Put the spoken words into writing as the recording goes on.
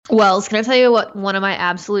Wells, can I tell you what one of my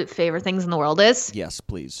absolute favorite things in the world is? Yes,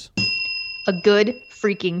 please. A good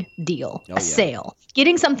freaking deal. Oh, a yeah. sale.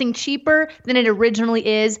 Getting something cheaper than it originally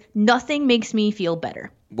is. Nothing makes me feel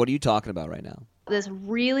better. What are you talking about right now? This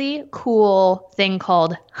really cool thing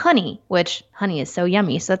called Honey, which honey is so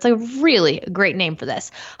yummy. So that's a really great name for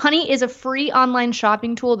this. Honey is a free online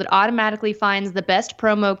shopping tool that automatically finds the best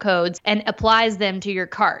promo codes and applies them to your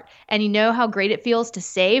cart. And you know how great it feels to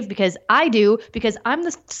save? Because I do, because I'm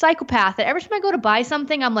the psychopath that every time I go to buy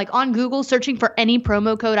something, I'm like on Google searching for any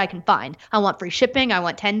promo code I can find. I want free shipping. I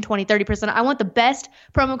want 10, 20, 30%. I want the best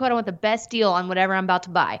promo code. I want the best deal on whatever I'm about to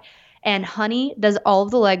buy. And Honey does all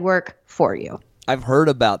of the legwork for you. I've heard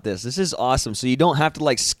about this. This is awesome. So you don't have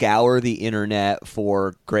to scour the internet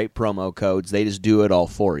for great promo codes. They just do it all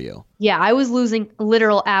for you. Yeah, I was losing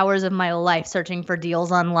literal hours of my life searching for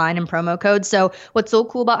deals online and promo codes. So what's so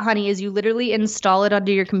cool about Honey is you literally install it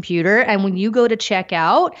onto your computer, and when you go to check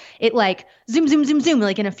out, it zoom, zoom, zoom, zoom.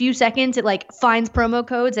 In a few seconds, it finds promo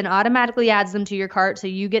codes and automatically adds them to your cart, so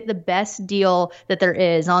you get the best deal that there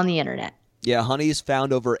is on the internet. Yeah, Honey's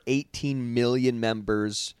found over 18 million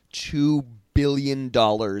members, $2 billion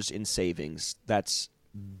in savings. That's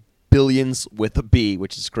billions with a B,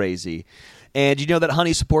 which is crazy. And you know that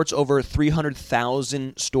Honey supports over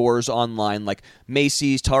 300,000 stores online like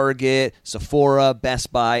Macy's, Target, Sephora,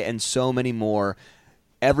 Best Buy, and so many more.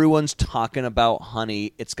 Everyone's talking about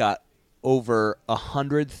Honey. It's got over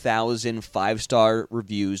 100,000 five-star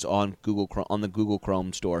reviews on the Google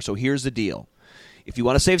Chrome store. So here's the deal. If you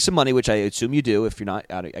want to save some money, which I assume you do, if you're not,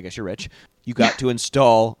 I guess you're rich, you got to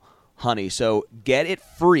install Honey. So get it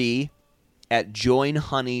free at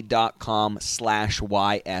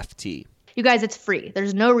joinhoney.com/YFT. You guys, it's free.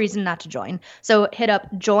 There's no reason not to join. So hit up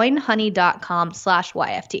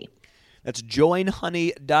joinhoney.com/YFT. That's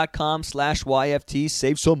joinhoney.com/YFT.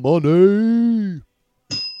 Save some money.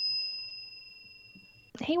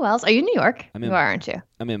 Hey, Wells, are you in New York? You are, aren't you?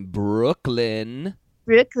 I'm in Brooklyn.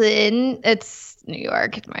 Brooklyn. It's New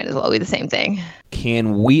York. It might as well be the same thing. I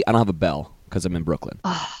don't have a bell because I'm in Brooklyn.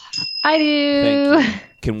 I do. Thank you.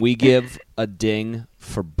 Can we give a ding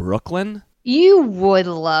for Brooklyn? You would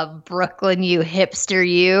love Brooklyn, you hipster,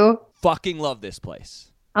 you. Fucking love this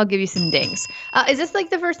place. I'll give you some dings. Is this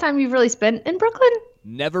the first time you've really spent in Brooklyn?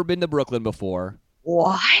 Never been to Brooklyn before.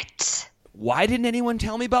 What? Why didn't anyone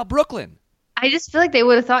tell me about Brooklyn? I just feel like they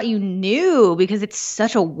would have thought you knew because it's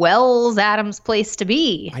such a Wells Adams place to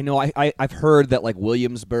be. I know. I've heard that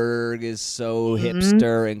Williamsburg is so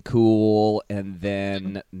hipster and cool, and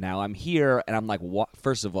then now I'm here, and I'm like, what?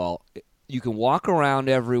 First of all, you can walk around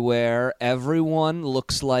everywhere. Everyone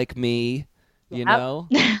looks like me, you know?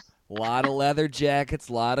 A lot of leather jackets,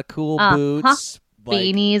 a lot of cool boots.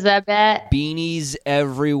 Beanies, I bet. Beanies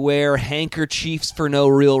everywhere. Handkerchiefs for no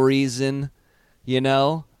real reason, you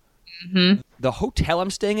know? Mm-hmm. The hotel I'm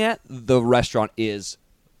staying at, the restaurant is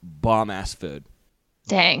bomb-ass food.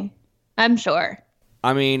 Dang. I'm sure.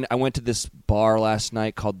 I mean, I went to this bar last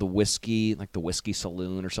night called the Whiskey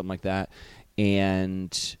Saloon or something like that,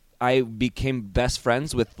 and I became best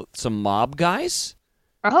friends with some mob guys.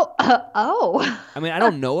 Oh. I mean, I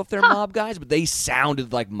don't know if they're mob guys, but they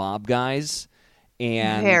sounded like mob guys.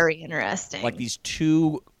 And very interesting.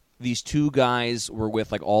 These two guys were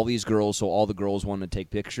with all these girls, so all the girls wanted to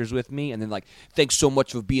take pictures with me, and then thanks so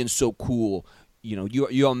much for being so cool. You know,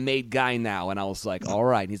 you're a made guy now, and I was like, all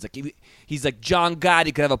right. And he's like, John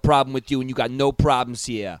Gotti could have a problem with you, and you got no problems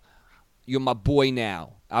here. You're my boy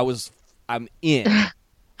now. I'm in.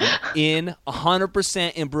 I'm in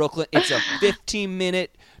 100% in Brooklyn. It's a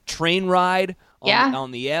 15-minute train ride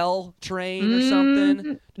on the L train or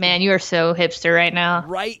something. Man, you are so hipster right now.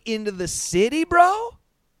 Right into the city, bro.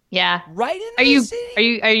 Yeah. Right into the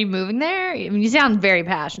city. Are you moving there? I mean, you sound very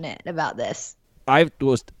passionate about this. I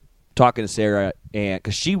was talking to Sarah, and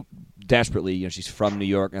because she desperately, she's from New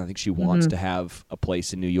York, and I think she wants to have a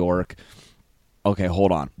place in New York. Okay,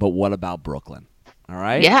 hold on. But what about Brooklyn? All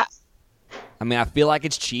right? Yeah. I mean, I feel like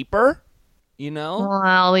it's cheaper,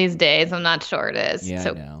 Well, these days, I'm not sure it is. Yeah,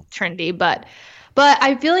 so I know. trendy, but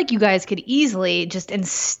I feel like you guys could easily just,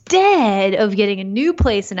 instead of getting a new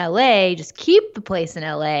place in LA, just keep the place in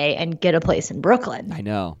LA and get a place in Brooklyn. I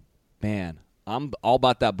know. Man, I'm all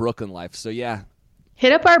about that Brooklyn life. So, yeah.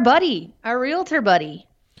 Hit up our buddy, our realtor buddy.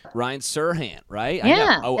 Ryan Serhant, right?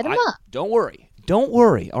 Yeah, hit him up. Don't worry.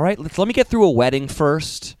 All right, let me get through a wedding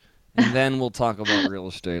first, and then we'll talk about real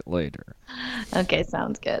estate later. Okay,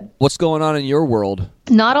 sounds good. What's going on in your world?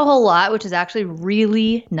 Not a whole lot, which is actually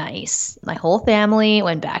really nice. My whole family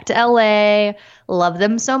went back to LA. Love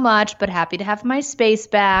them so much, but happy to have my space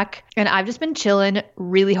back. And I've just been chilling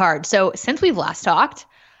really hard. So since we've last talked,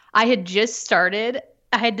 I had just started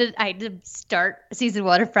I had to start season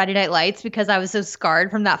 1 of Friday Night Lights because I was so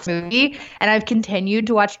scarred from that movie, and I've continued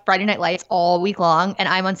to watch Friday Night Lights all week long, and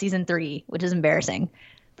I'm on season 3, which is embarrassing.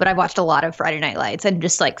 But I've watched a lot of Friday Night Lights and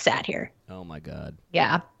just like sat here. Oh my God.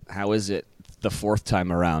 Yeah. How is it the 4th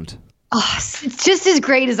time around? Oh, it's just as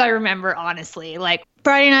great as I remember, honestly. Like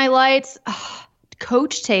Friday Night Lights,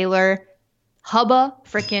 Coach Taylor, hubba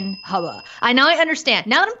freaking hubba. I understand.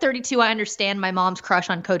 Now that I'm 32, I understand my mom's crush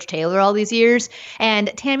on Coach Taylor all these years. And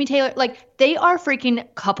Tammy Taylor, like, they are freaking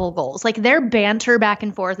couple goals. Like, their banter back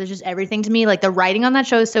and forth is just everything to me. Like, the writing on that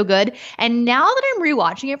show is so good. And now that I'm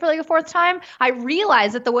rewatching it for like a 4th time, I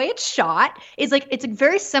realize that the way it's shot is like, it's like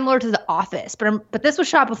very similar to The Office. But this was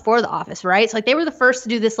shot before The Office, right? So like, they were the first to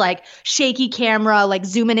do this like shaky camera, like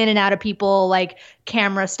zooming in and out of people, like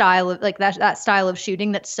camera style of like that style of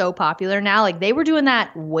shooting that's so popular now. Like, they were doing that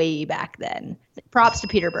way back then. Props to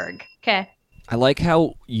Peter Berg. Okay. I like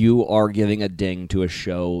how you are giving a ding to a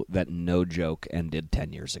show that, no joke, ended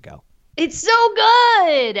 10 years ago. It's so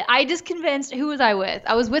good. I just convinced, who was I with?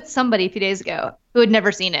 I was with somebody a few days ago who had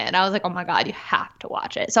never seen it. And I was like, oh my God, you have to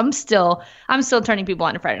watch it. So I'm still turning people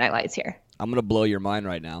on to Friday Night Lights here. I'm going to blow your mind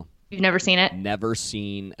right now. You've never seen it? Never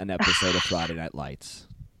seen an episode of Friday Night Lights.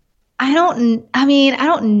 I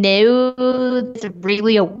don't know. It's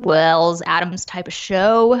really a Wells Adams type of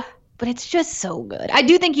show, but it's just so good. I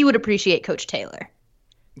do think you would appreciate Coach Taylor.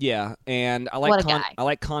 Yeah, and I What a like guy. I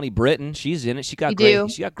like Connie Britton. She's in it. She got You do?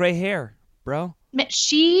 she got gray hair, bro. Man,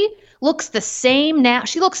 she looks the same now.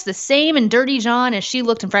 She looks the same in Dirty John as she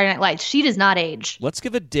looked in Friday Night Lights. She does not age. Let's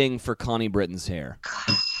give a ding for Connie Britton's hair.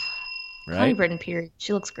 Connie Right? Britton, period.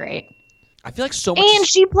 She looks great. I feel like so much. And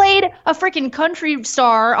she played a freaking country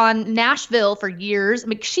star on Nashville for years. I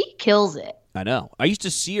mean, she kills it. I know. I used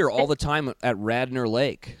to see her all the time at Radnor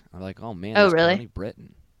Lake. I'm like, oh man, Oh, that's really? Connie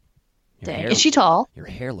Britton. Your Dang. hair- Is she tall? Your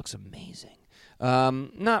hair looks amazing.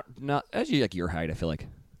 Not actually like your height. I feel like.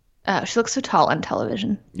 Oh, she looks so tall on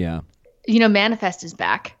television. Yeah. You know, Manifest is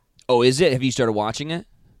back. Oh, is it? Have you started watching it?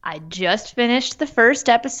 I just finished the first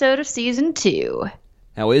episode of season 2.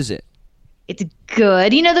 How is it? It's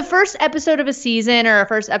good. You know, the first episode of a season or a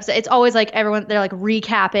first episode, it's always like everyone, they're like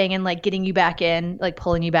recapping and like getting you back in, like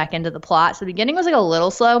pulling you back into the plot. So the beginning was like a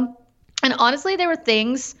little slow. And honestly, there were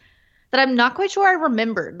things that I'm not quite sure I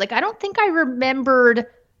remembered. Like, I don't think I remembered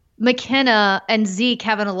McKenna and Zeke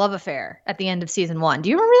having a love affair at the end of season 1. Do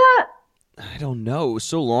you remember that? I don't know. It was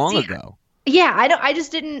so long ago. Yeah, I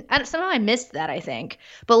just didn't. Somehow I missed that, I think.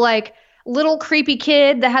 But like, little creepy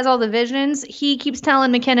kid that has all the visions, he keeps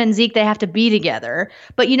telling McKenna and Zeke they have to be together.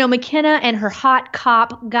 But you know, McKenna and her hot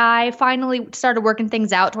cop guy finally started working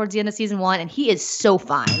things out towards the end of season 1, and he is so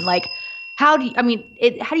fine. Like, how do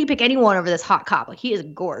you pick anyone over this hot cop? Like, he is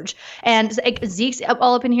gorge. And like, Zeke's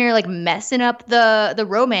all up in here like messing up the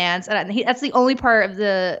romance, and that's the only part of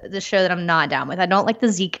the show that I'm not down with. I don't like the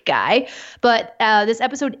Zeke guy. But this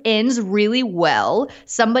episode ends really well.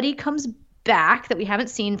 Somebody comes back that we haven't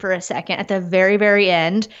seen for a second at the very, very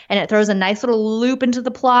end, and it throws a nice little loop into the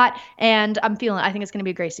plot, and I think it's going to be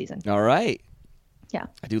a great season. All right. Yeah.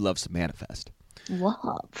 I do love some Manifest.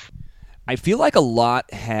 Love. I feel like a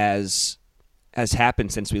lot has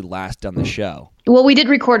happened since we last done the show. Well, we did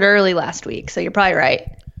record early last week, so you're probably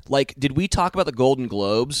right. Like, did we talk about the Golden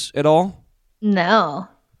Globes at all? No.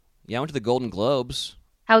 Yeah, I went to the Golden Globes.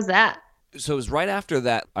 How's that? So it was right after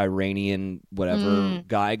that Iranian whatever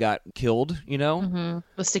guy got killed, you know? Mm-hmm.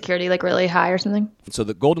 Was security like really high or something? So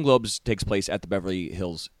the Golden Globes takes place at the Beverly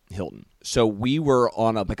Hills Hilton. So we were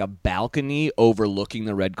on a balcony overlooking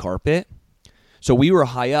the red carpet. So we were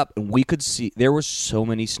high up and we could see there were so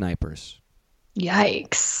many snipers.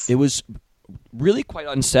 Yikes. It was really quite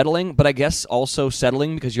unsettling, but I guess also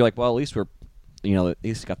settling because you're like, well, at least we're, at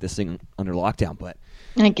least got this thing under lockdown. But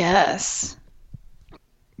I guess.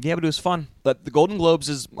 Yeah, but it was fun. But the Golden Globes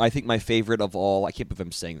is, I think, my favorite of all. I can't believe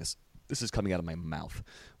I'm saying this. This is coming out of my mouth.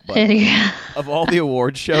 But of all the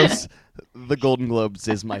award shows, the Golden Globes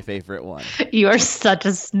is my favorite one. You are such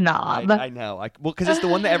a snob. I know. Because it's the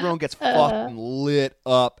one that everyone gets fucking lit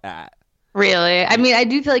up at. Really? I mean, I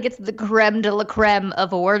do feel like it's the creme de la creme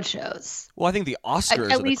of award shows. Well, I think the Oscars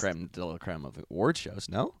At are least, the creme de la creme of award shows,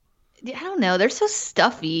 no? I don't know. They're so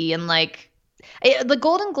stuffy and like the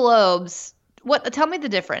Golden Globes. Tell me the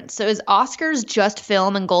difference. So is Oscars just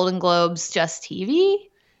film and Golden Globes just TV?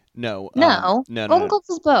 No. No. Golden Globes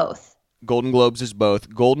is both. Golden Globes is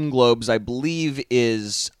both. Golden Globes, I believe,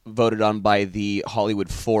 is voted on by the Hollywood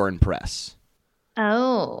Foreign Press.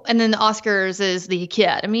 Oh. And then the Oscars is the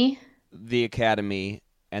Academy? The Academy,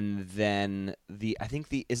 and then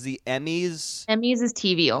is the Emmys? Emmys is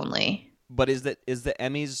TV only. But is the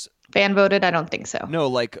Emmys Fan voted? I don't think so. no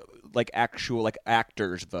like actual like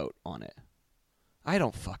actors vote on it? I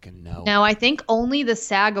don't fucking know. No, I think only the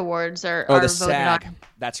SAG Awards are the voted SAG. on.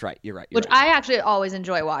 That's right. You're right. Which I actually always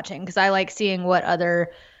enjoy watching because I like seeing what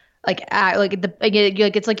other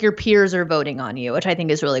it's like your peers are voting on you, which I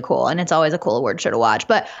think is really cool, and it's always a cool award show to watch.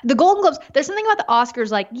 But the Golden Globes, there's something about the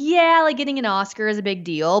Oscars, like like getting an Oscar is a big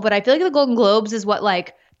deal, but I feel like the Golden Globes is what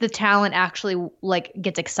like the talent actually like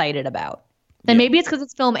gets excited about. And maybe it's because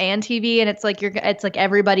it's film and TV, and it's like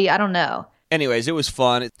everybody. I don't know. Anyways, it was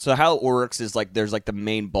fun. So how it works is like there's like the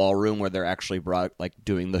main ballroom where they're actually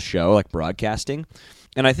doing the show, like broadcasting.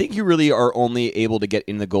 And I think you really are only able to get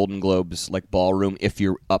in the Golden Globes like ballroom if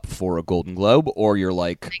you're up for a Golden Globe or you're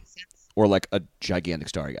like a gigantic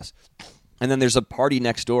star, I guess. And then there's a party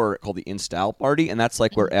next door called the Install Party, and that's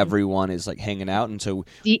like where everyone is like hanging out. And so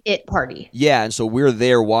the It Party. Yeah, and so we're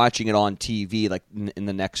there watching it on TV, like in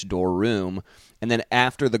the next door room. And then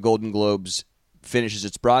after the Golden Globes finishes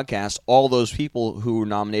its broadcast, all those people who were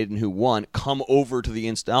nominated and who won come over to the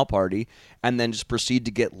Install Party and then just proceed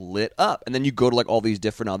to get lit up. And then you go to like all these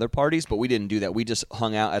different other parties, but we didn't do that. We just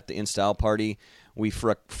hung out at the Install Party. We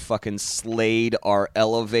fucking slayed our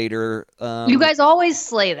elevator. You guys always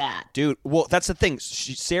slay that. Dude, well, that's the thing.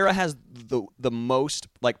 Sarah has the most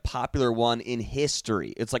like popular one in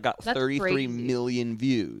history. It's like got That's 33 crazy. million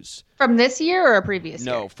views. From this year or a previous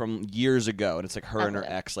year? No, from years ago. And it's like her and her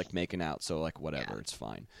Okay. ex like making out. So like whatever, it's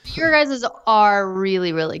fine. Your guys' are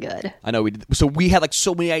really, really good. I know we did. So we had like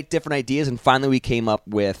so many different ideas, and finally we came up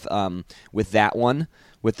with that one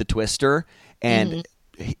with the Twister. And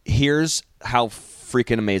here's how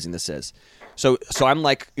freaking amazing this is. So I'm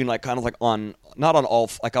like, you know, like kind of like on not on all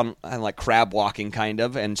like on like crab walking kind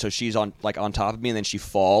of, and so she's on like on top of me, and then she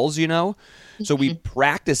falls, you know. So we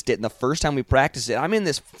practiced it, and the first time we practiced it, I'm in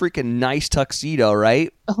this freaking nice tuxedo,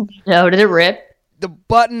 right? Oh no! Did it rip? The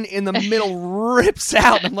button in the middle rips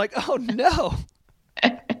out. And I'm like, oh no.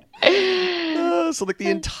 So like the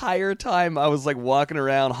entire time I was like walking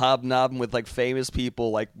around hobnobbing with like famous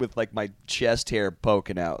people, like with like my chest hair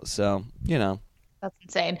poking out. So, you know. That's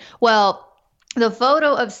insane. Well, the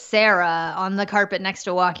photo of Sarah on the carpet next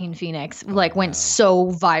to Joaquin Phoenix like went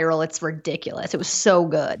so viral. It's ridiculous. It was so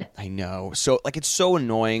good. I know. So like it's so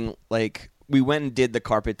annoying. Like we went and did the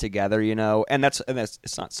carpet together, you know, and that's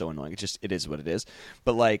it's not so annoying. It is what it is.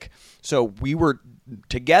 But like, so we were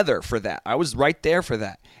together for that. I was right there for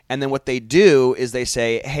that. And then what they do is they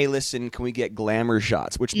say, "Hey, listen, can we get glamour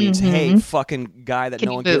shots?" Which means, "Hey, fucking guy that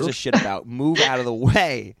no one gives a shit about, move out of the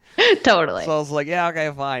way." Totally. So I was like, "Yeah,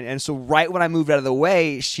 okay, fine." And so right when I moved out of the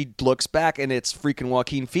way, she looks back and it's freaking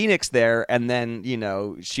Joaquin Phoenix there, and then, you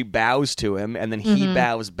know, she bows to him and then he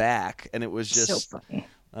bows back, and it was just so funny.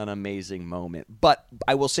 An amazing moment. But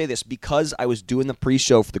I will say this, because I was doing the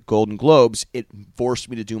pre-show for the Golden Globes, it forced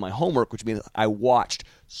me to do my homework, which means I watched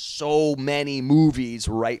so many movies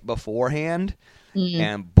right beforehand.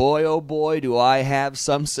 And boy, oh boy, do I have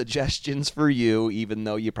some suggestions for you, even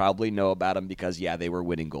though you probably know about them because, yeah, they were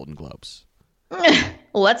winning Golden Globes.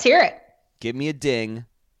 Let's hear it. Give me a ding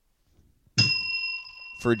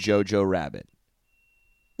for Jojo Rabbit.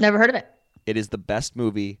 Never heard of it. It is the best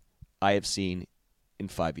movie I have seen in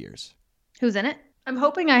 5 years. Who's in it? I'm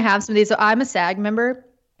hoping I have some of these. So I'm a SAG member.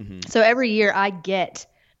 So every year I get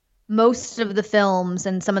most of the films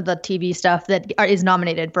and some of the TV stuff that is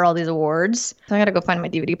nominated for all these awards. So I got to go find my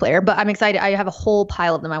DVD player. But I'm excited. I have a whole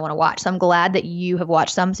pile of them I want to watch. So I'm glad that you have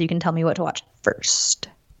watched some so you can tell me what to watch first.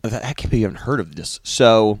 I can't believe you haven't heard of this.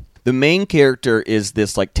 So the main character is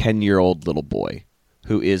this like 10-year-old little boy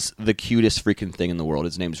who is the cutest freaking thing in the world.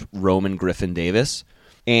 His name's Roman Griffin Davis.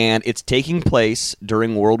 And it's taking place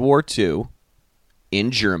during World War II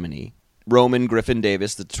in Germany. Roman Griffin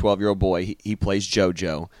Davis, the 12-year-old boy, he plays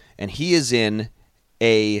Jojo. And he is in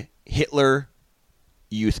a Hitler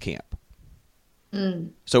youth camp.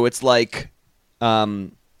 So it's like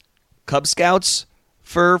Cub Scouts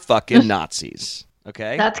for fucking Nazis.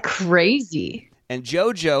 Okay? That's crazy. And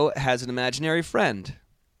Jojo has an imaginary friend.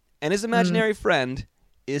 And his imaginary friend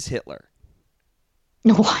is Hitler.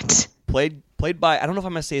 What? Played by, I don't know if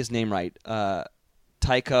I'm going to say his name right,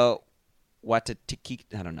 Taika Waititi,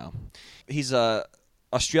 I don't know. He's a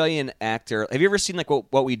Australian actor. Have you ever seen like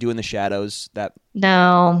What We Do in the Shadows?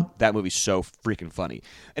 No. That movie's so freaking funny.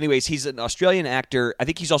 Anyways, he's an Australian actor. I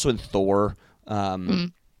think he's also in Thor.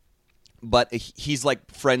 But he's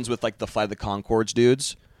like friends with like the Flight of the Conchords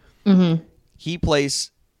dudes. He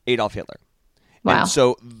plays Adolf Hitler. Wow. And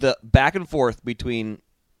so the back and forth between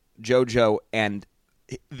Jojo and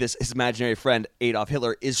his imaginary friend Adolf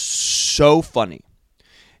Hitler is so funny.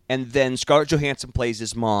 And then Scarlett Johansson plays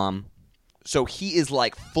his mom, So he is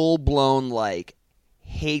like full blown like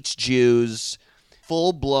hates Jews,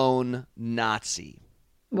 full blown Nazi.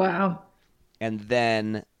 Wow. And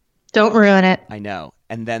then Don't ruin it. I know.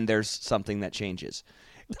 And then there's something that changes.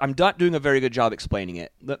 I'm not doing a very good job explaining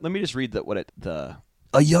it. Let me just read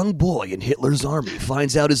A young boy in Hitler's army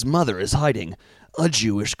finds out his mother is hiding a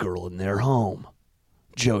Jewish girl in their home.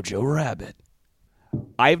 Jojo Rabbit.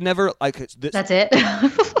 I've never That's it.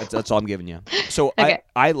 that's all I'm giving you. So Okay.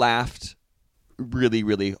 I laughed really,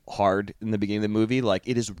 really hard in the beginning of the movie. Like,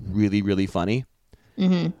 it is really, really funny.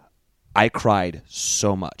 Mm-hmm. I cried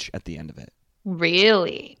so much at the end of it.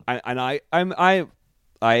 Really? I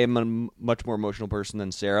am a much more emotional person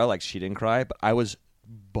than Sarah. Like, she didn't cry, but I was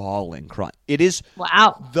bawling, crying. It is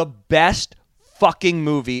Wow. the best fucking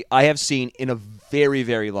movie I have seen in a very,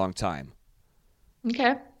 very long time.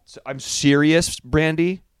 Okay. So I'm serious,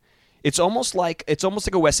 Brandy. It's almost like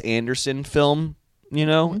a Wes Anderson film. You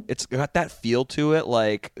know, Mm-hmm. It's got that feel to it.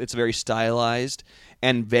 Like, it's very stylized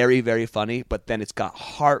and very, very funny. But then it's got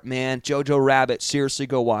heart, man. Jojo Rabbit. Seriously,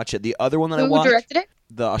 go watch it. The other one that I Who watched, directed it?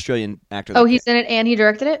 the Australian actor. Oh, he's in it and he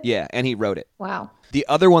directed it? Yeah, and he wrote it. Wow. The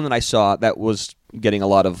other one that I saw that was getting a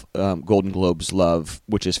lot of Golden Globes love,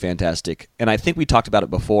 which is fantastic, and I think we talked about it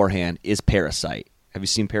beforehand, is Parasite. Have you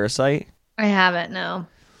seen Parasite? I haven't, no.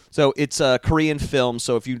 So it's a Korean film,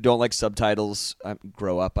 so if you don't like subtitles,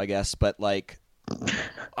 grow up, I guess. But, like,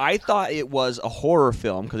 I thought it was a horror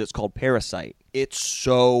film because it's called Parasite. It's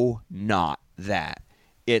so not that.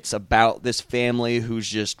 It's about this family who's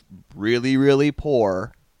just really, really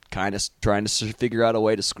poor, kind of trying to figure out a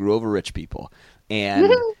way to screw over rich people.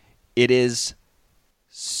 And it is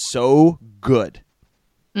so good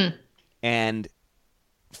and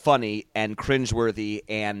funny and cringeworthy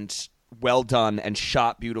and well done and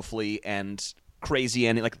shot beautifully and crazy.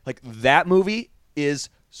 And like that movie is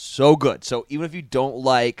so good. So even if you don't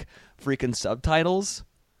like freaking subtitles,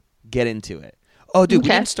 get into it. Oh, dude, we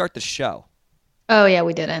Okay. didn't start the show. Oh, yeah,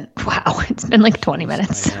 we didn't. Wow. It's been like 20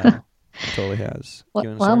 minutes. I know. It totally has.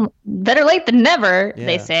 Well, better late than never,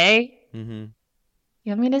 they Yeah. say. Mm-hmm. You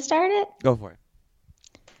want me to start it? Go for it.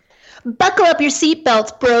 Buckle up your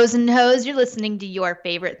seatbelts, bros and hoes. You're listening to Your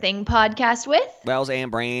Favorite Thing podcast with... Wells and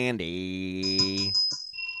Brandy.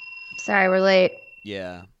 Sorry, we're late.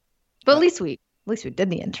 Yeah, But at least we did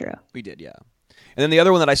the intro. we did, yeah. And then the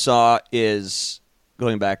other one that I saw is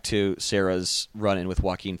going back to Sarah's run-in with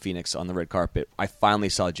Joaquin Phoenix on the red carpet. I finally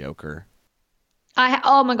saw Joker.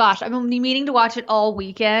 Oh my gosh, I've been meaning to watch it all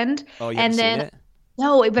weekend. Oh, you and haven't then seen it?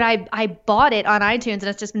 No, but I bought it on iTunes and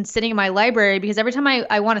it's just been sitting in my library because every time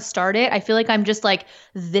I want to start it, I feel like I'm just like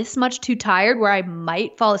this much too tired where I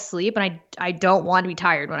might fall asleep, and I don't want to be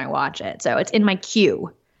tired when I watch it. So it's in my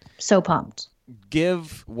queue. So pumped.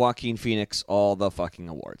 Give Joaquin Phoenix all the fucking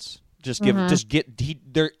awards.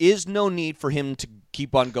 There is no need for him to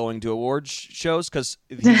keep on going to awards shows because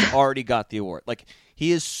he's already got the award. Like,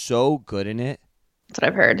 he is so good in it. That's what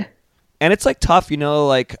I've heard. And it's like tough, you know,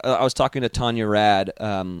 like I was talking to Tanya Rad,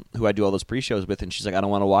 who I do all those pre-shows with, and she's like, I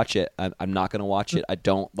don't want to watch it. I'm not going to watch it. I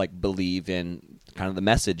don't like believe in kind of the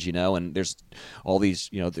message, you know, and there's all these,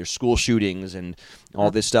 you know, there's school shootings and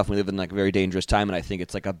all this stuff. We live in like a very dangerous time, and I think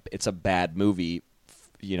it's a bad movie,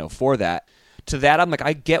 you know, for that. To that, I'm like,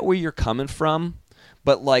 I get where you're coming from,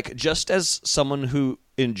 but like, just as someone who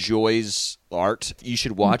enjoys art, you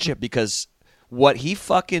should watch it because what he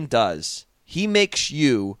fucking does, he makes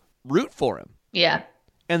you root for him. Yeah.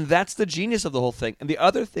 And that's the genius of the whole thing. And the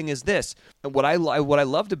other thing is this. What I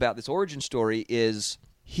loved about this origin story is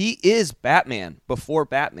he is Batman before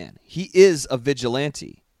Batman. He is a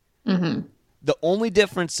vigilante. Mm-hmm. The only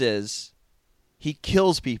difference is he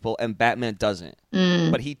kills people and Batman doesn't.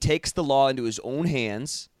 But he takes the law into his own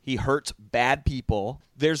hands. He hurts bad people.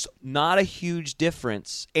 There's not a huge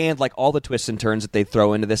difference. And like all the twists and turns that they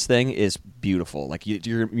throw into this thing is beautiful. Like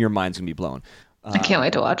your mind's going to be blown. I can't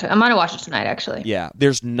wait to watch it. I'm going to watch it tonight, actually. Yeah,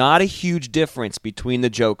 there's not a huge difference between the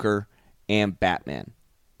Joker and Batman.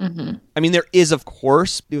 Mm-hmm. I mean, there is, of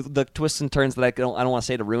course, the twists and turns that I don't want to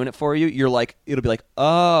say to ruin it for you. You're like, it'll be like,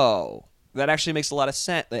 oh, that actually makes a lot of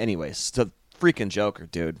sense. Anyways, the freaking Joker,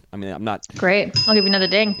 dude. I mean, I'm not. Great. I'll give you another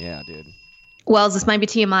ding. Yeah, dude. Well, this might be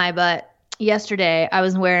TMI, but yesterday I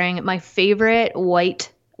was wearing my favorite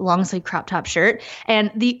white long sleeve crop top shirt, and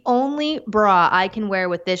the only bra I can wear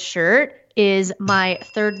with this shirt is my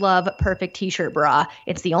Third Love Perfect t-shirt bra.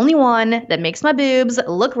 It's the only one that makes my boobs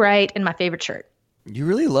look right in my favorite shirt. You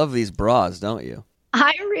really love these bras, don't you?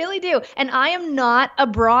 I really do. And I am not a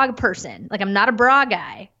bra person. Like, I'm not a bra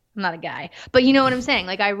guy. I'm not a guy, but you know what I'm saying?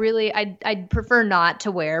 Like I'd prefer not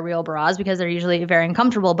to wear real bras because they're usually very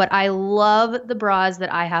uncomfortable, but I love the bras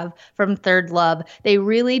that I have from Third Love. They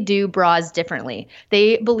really do bras differently.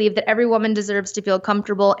 They believe that every woman deserves to feel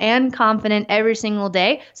comfortable and confident every single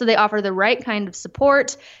day. So they offer the right kind of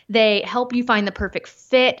support. They help you find the perfect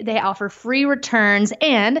fit. They offer free returns.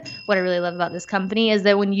 And what I really love about this company is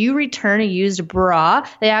that when you return a used bra,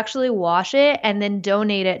 they actually wash it and then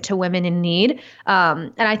donate it to women in need.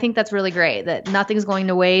 And I think that's really great that nothing's going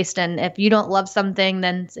to waste. And if you don't love something,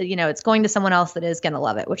 then, it's going to someone else that is going to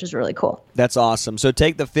love it, which is really cool. That's awesome. So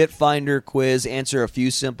take the Fit Finder quiz, answer a few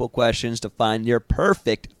simple questions to find your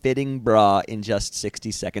perfect fitting bra in just 60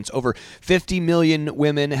 seconds. Over 50 million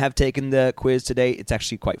women have taken the quiz today. It's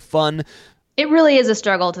actually quite fun. It really is a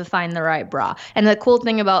struggle to find the right bra. And the cool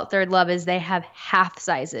thing about Third Love is they have half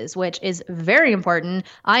sizes, which is very important.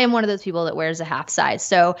 I am one of those people that wears a half size.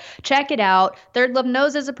 So check it out. Third Love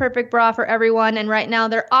knows there's a perfect bra for everyone. And right now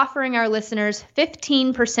they're offering our listeners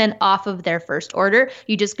 15% off of their first order.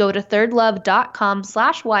 You just go to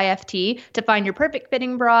thirdlove.com/YFT to find your perfect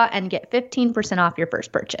fitting bra and get 15% off your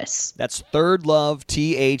first purchase. That's Third Love,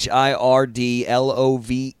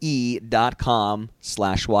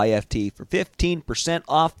 THIRDLOVE.com/YFT for 15%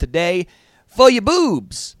 off today for your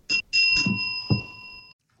boobs.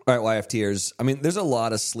 All right, YFTers. I mean, there's a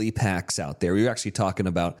lot of sleep hacks out there. We were actually talking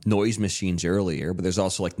about noise machines earlier, but there's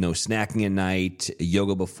also like no snacking at night,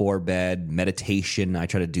 yoga before bed, meditation. I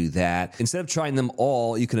try to do that. Instead of trying them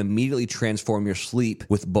all, you can immediately transform your sleep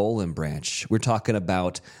with Boll & Branch. We're talking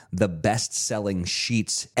about the best-selling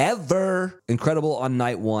sheets ever. Incredible on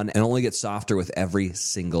night one and only get softer with every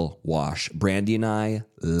single wash. Brandy and I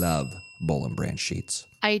love Boll & Branch sheets.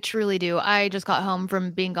 I truly do. I just got home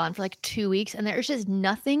from being gone for like 2 weeks, and there's just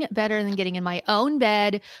nothing better than getting in my own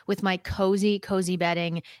bed with my cozy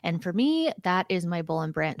bedding. And for me, that is my Boll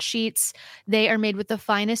 & Branch sheets. They are made with the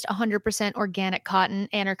finest 100% organic cotton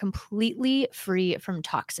and are completely free from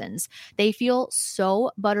toxins. They feel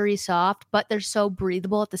so buttery soft, but they're so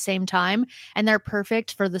breathable at the same time. And they're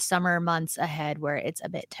perfect for the summer months ahead where it's a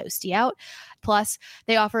bit toasty out. Plus,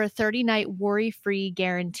 they offer a 30-night worry-free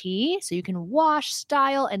guarantee, so you can wash,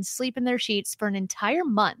 style, and sleep in their sheets for an entire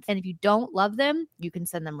month. And if you don't love them, you can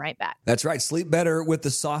send them right back. That's right. Sleep better with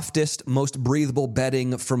the softest, most breathable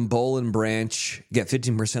bedding from Boll & Branch. Get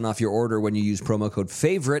 15% off your order when you use promo code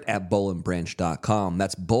FAVORITE at bollandbranch.com.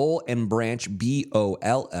 That's Boll & Branch,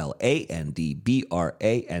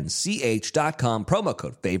 BOLLANDBRANCH.com. Promo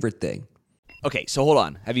code FAVORITE thing. Okay, so hold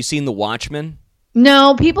on. Have you seen The Watchmen?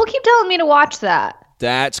 No, people keep telling me to watch that.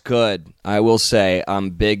 That's good. I will say I'm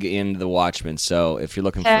big into The Watchmen, so if you're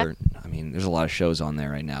looking for, there's a lot of shows on there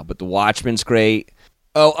right now, but The Watchmen's great.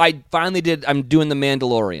 Oh, I'm doing The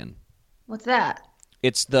Mandalorian. What's that?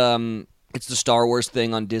 It's the Star Wars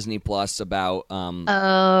thing on Disney Plus about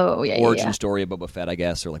origin story of Boba Fett, I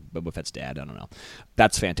guess, or like Boba Fett's dad. I don't know.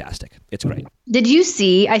 That's fantastic. It's great. Did you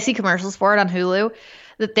see? I see commercials for it on Hulu.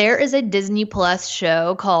 That there is a Disney Plus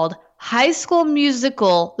show called High School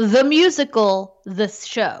Musical, the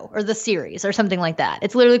show, or the series, or something like that.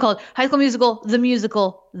 It's literally called High School Musical,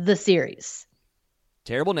 the series.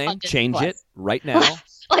 Terrible name. Change it right now.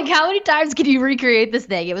 Like, how many times can you recreate this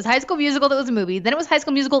thing? It was High School Musical that was a movie. Then it was High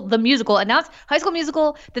School Musical, the musical. And now it's High School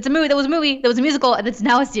Musical that's a movie that was a movie that was a musical. And it's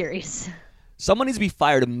now a series. Someone needs to be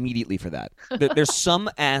fired immediately for that. There's some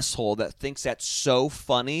asshole that thinks that's so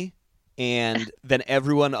funny. And then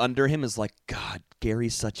everyone under him is like, God,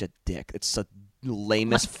 Gary's such a dick. It's the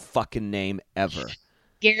lamest fucking name ever.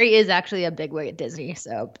 Gary is actually a bigwig at Disney,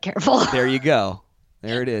 so be careful. There you go.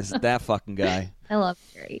 There it is. That fucking guy. I love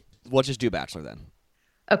Gary. We'll just do Bachelor then.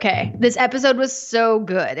 Okay. This episode was so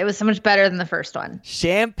good. It was so much better than the first one.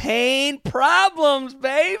 Champagne problems,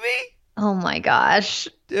 baby. Oh my gosh.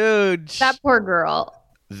 Dude. That poor girl.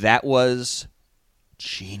 That was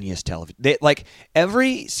genius television.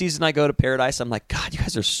 Every season I go to Paradise, I'm like, God, you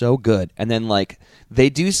guys are so good. And then they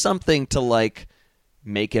do something to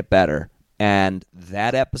make it better. And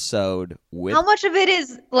that episode with how much of it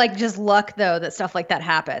is just luck though that stuff like that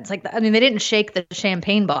happens? They didn't shake the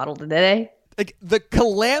champagne bottle, did they? The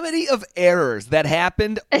calamity of errors that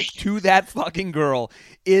happened to that fucking girl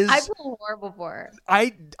is I feel horrible for her.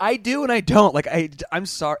 I do and I don't. I'm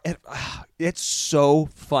sorry. It's so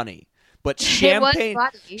funny. But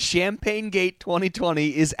Champagne Gate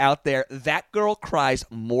 2020 is out there. That girl cries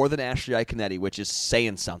more than Ashley Iaconetti, which is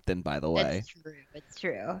saying something, by the way. It's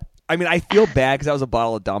true. I mean, I feel bad because that was a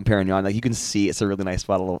bottle of Dom Perignon. Like, you can see it's a really nice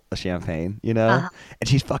bottle of champagne, you know? Uh-huh. And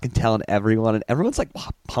she's fucking telling everyone, and everyone's like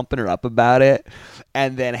pumping her up about it.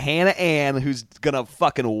 And then Hannah Ann, who's gonna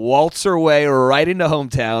fucking waltz her way right into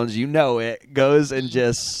hometowns, you know it, goes and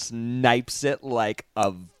just snipes it like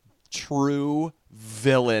a true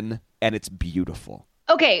villain, and it's beautiful.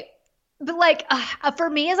 Okay. But like for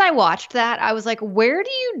me, as I watched that, I was like, where do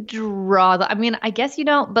you draw the, I mean, I guess you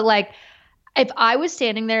don't, but like, if I was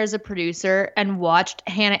standing there as a producer and watched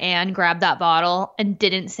Hannah Ann grab that bottle and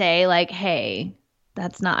didn't say like, hey,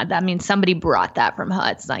 that means somebody brought that from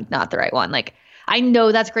Huts, like not the right one. Like, I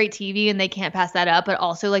know that's great TV and they can't pass that up, but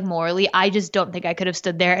also like morally, I just don't think I could have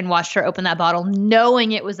stood there and watched her open that bottle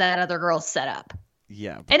knowing it was that other girl's setup.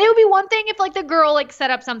 Yeah. And it would be one thing if like the girl like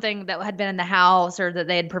set up something that had been in the house or that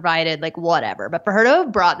they had provided, like whatever. But for her to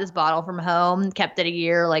have brought this bottle from home, kept it a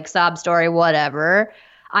year, like sob story, whatever.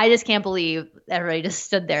 I just can't believe everybody just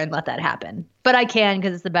stood there and let that happen. But I can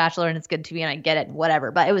because it's The Bachelor and it's good TV and I get it and whatever.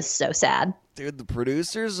 But it was so sad. Dude, the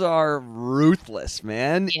producers are ruthless,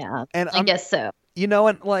 man. Yeah, and I guess so. You know,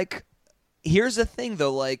 and like, here's the thing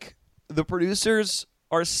though, like the producers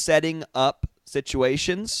are setting up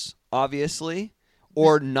situations, obviously,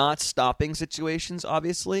 or not stopping situations,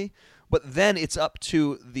 obviously. But then it's up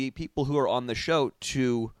to the people who are on the show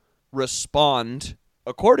to respond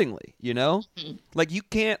accordingly, you know? Mm-hmm. Like,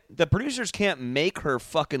 the producers can't make her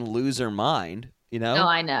fucking lose her mind, you know? No,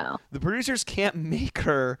 I know. The producers can't make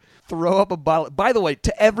her throw up a bottle. By the way,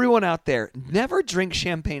 to everyone out there, never drink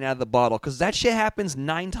champagne out of the bottle because that shit happens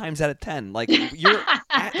 9 times out of 10. Like,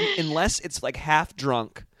 unless it's like half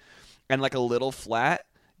drunk and like a little flat,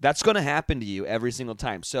 that's going to happen to you every single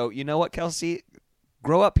time. So, you know what, Kelsey?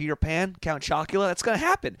 Grow up, Peter Pan, Count Chocula. That's going to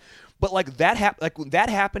happen. But like that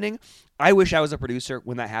happening, I wish I was a producer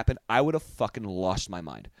when that happened. I would have fucking lost my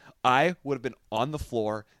mind. I would have been on the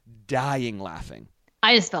floor dying laughing.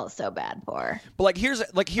 I just felt so bad for her. But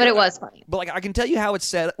but it was funny. But like, I can tell you how it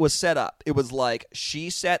was set up. It was like she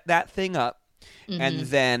set that thing up, and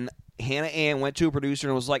then Hannah Ann went to a producer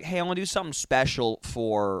and was like, "Hey, I want to do something special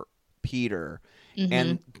for Peter."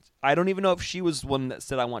 And I don't even know if she was one that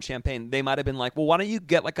said, "I want champagne." They might have been like, "Well, why don't you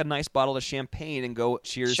get like a nice bottle of champagne and go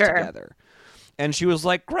cheers together?" And she was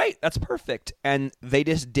like, "Great, that's perfect." And they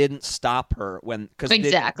just didn't stop her because they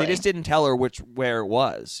just didn't tell her where it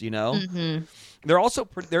was. You know, they're also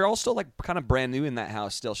like kind of brand new in that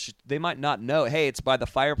house still. They might not know. Hey, it's by the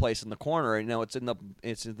fireplace in the corner. You know, it's in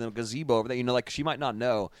the gazebo over there. You know, like she might not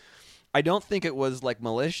know. I don't think it was like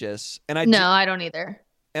malicious. And I don't either.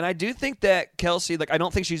 And I do think that Kelsey, like, I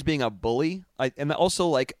don't think she's being a bully. And also,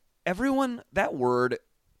 like, everyone, that word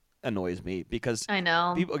annoys me because I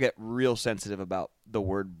know people get real sensitive about the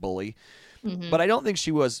word bully. But I don't think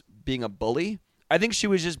she was being a bully. I think she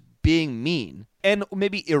was just being mean and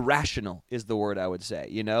maybe irrational is the word I would say,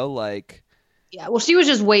 you know, like. Yeah, well, she was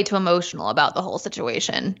just way too emotional about the whole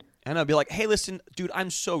situation. And I'd be like, hey, listen, dude,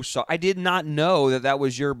 I'm so sorry. I did not know that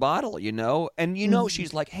was your bottle, you know? And, you know,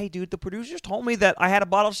 she's like, hey, dude, the producers told me that I had a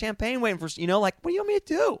bottle of champagne waiting for, you know, like, what do you want me to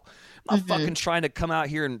do? I'm not fucking trying to come out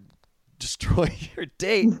here and destroy your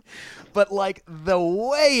date. But, like, the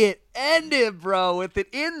way it ended, bro, with it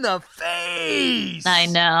in the face. I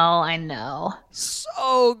know.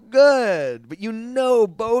 So good. But you know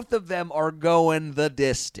both of them are going the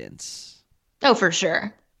distance. Oh, for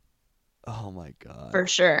sure. Oh my God. For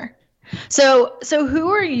sure. So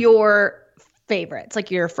who are your favorites,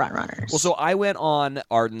 like your front runners? Well, so I went on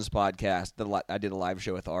Arden's podcast. I did a live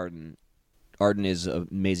show with Arden. Arden is an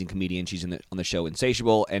amazing comedian. She's on the show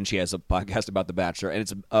Insatiable, and she has a podcast about The Bachelor.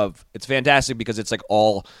 And it's fantastic because it's like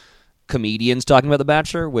all comedians talking about The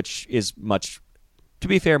Bachelor, which is to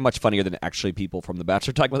be fair, much funnier than actually people from The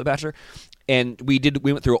Bachelor talking about The Bachelor. And we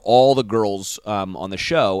went through all the girls on the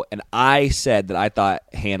show, and I said that I thought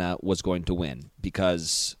Hannah was going to win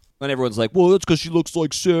because when everyone's like, well, that's because she looks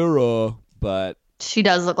like Sarah, but she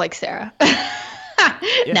does look like Sarah.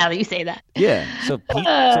 Now that you say that. Yeah. So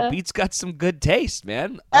Pete's got some good taste,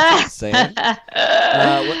 man. That's what I'm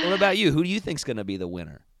saying. What about you? Who do you think's going to be the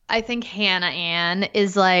winner? I think Hannah Ann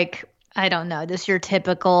is like, I don't know, just your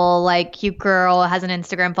typical like cute girl, has an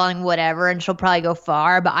Instagram following, whatever, and she'll probably go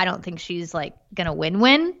far, but I don't think she's like gonna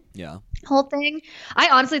win. Yeah. Whole thing. I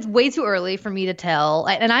honestly, it's way too early for me to tell,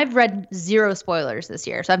 and I've read 0 spoilers this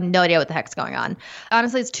year, so I have no idea what the heck's going on.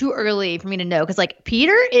 Honestly, it's too early for me to know because like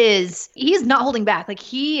Peter he's not holding back. Like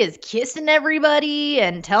he is kissing everybody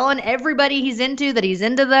and telling everybody he's into that he's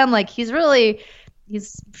into them. Like he's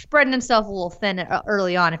spreading himself a little thin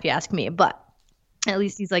early on, if you ask me, but. At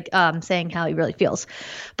least he's like saying how he really feels.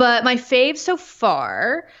 But my fave so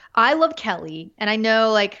far, I love Kelly. And I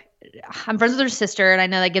know like I'm friends with her sister, and I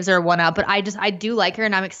know that gives her a one up, but I do like her,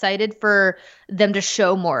 and I'm excited for them to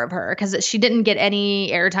show more of her because she didn't get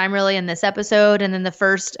any airtime really in this episode. And then the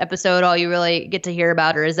first episode, all you really get to hear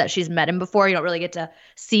about her is that she's met him before. You don't really get to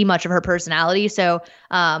see much of her personality. So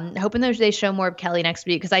hoping that they show more of Kelly next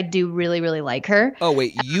week because I do really, really like her. Oh,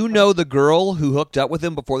 wait, you know the girl who hooked up with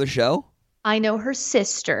him before the show? I know her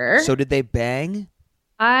sister. So did they bang?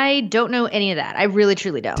 I don't know any of that. I really,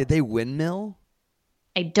 truly don't. Did they windmill?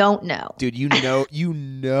 I don't know. Dude, he took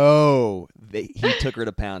her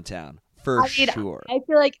to Pound Town for sure. I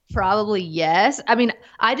feel like probably yes. I mean,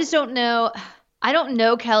 I just don't know. I don't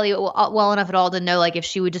know Kelly well enough at all to know like if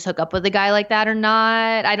she would just hook up with a guy like that or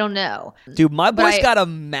not. I don't know. Dude, my boy's got a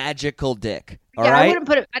magical dick. All right? I don't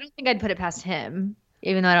think I'd put it past him,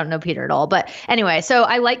 even though I don't know Peter at all. But anyway, so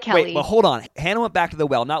I like Kelly. Wait, but hold on. Hannah went back to the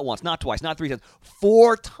well not once, not twice, not 3 times,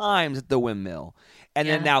 4 times at the windmill. And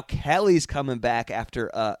then now Kelly's coming back after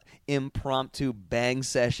a impromptu bang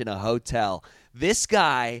session at a hotel. This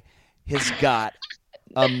guy has got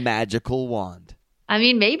a magical wand. I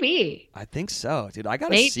mean, maybe. I think so, dude. I got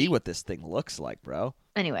to see what this thing looks like, bro.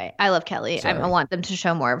 Anyway, I love Kelly. I want them to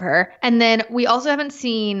show more of her. And then we also haven't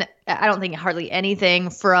seen, I don't think hardly anything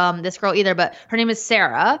from this girl either, but her name is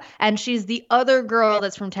Sarah. And she's the other girl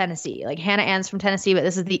that's from Tennessee. Like Hannah Ann's from Tennessee, but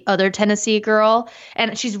this is the other Tennessee girl.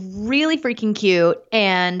 And she's really freaking cute.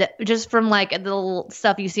 And just from like the little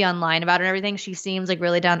stuff you see online about her and everything, she seems like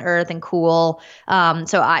really down to earth and cool.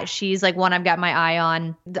 She's like one I've got my eye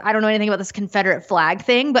on. I don't know anything about this Confederate flag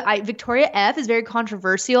thing, but Victoria F is very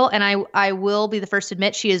controversial. And I will be the first to admit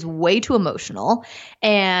she is way too emotional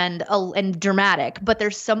and dramatic, but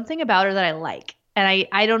there's something about her that I like. And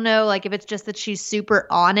I don't know, like if it's just that she's super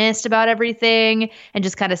honest about everything and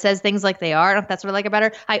just kind of says things like they are. I don't know if that's what I like about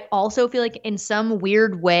her. I also feel like in some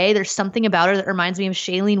weird way, there's something about her that reminds me of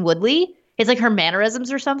Shailene Woodley. It's like her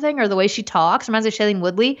mannerisms or something, or the way she talks reminds me of Shailene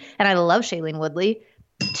Woodley. And I love Shailene Woodley.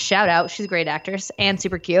 Shout out, she's a great actress and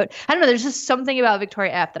super cute. I don't know, there's just something about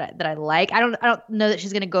Victoria F that I like. I don't know that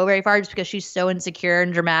she's going to go very far just because she's so insecure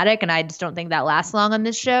and dramatic, and I just don't think that lasts long on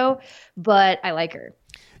this show, but I like her.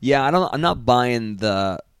 Yeah, I'm not buying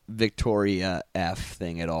the Victoria F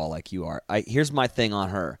thing at all like you are. Here's my thing on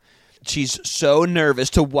her. She's so nervous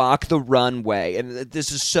to walk the runway, and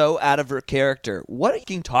this is so out of her character. What are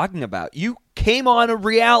you talking about? You came on a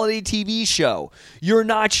reality TV show. You're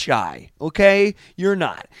not shy, okay? You're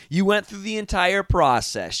not. You went through the entire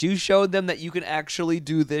process. You showed them that you can actually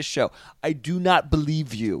do this show. I do not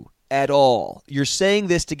believe you at all. You're saying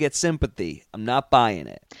this to get sympathy. I'm not buying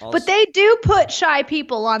it. But they do put shy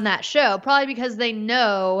people on that show, probably because they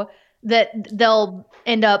know that they'll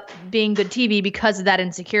end up being good TV because of that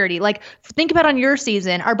insecurity. Like, think about on your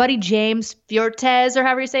season, our buddy James Fortes, or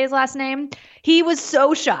however you say his last name, he was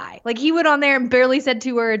so shy. Like, he went on there and barely said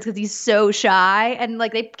 2 words because he's so shy. And,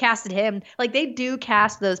 like, they casted him. Like, they do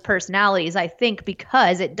cast those personalities, I think,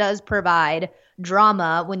 because it does provide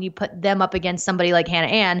drama when you put them up against somebody like Hannah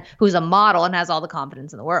Ann, who's a model and has all the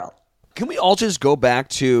confidence in the world. Can we all just go back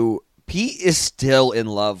to Pete is still in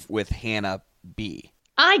love with Hannah B?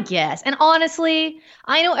 I guess. And honestly,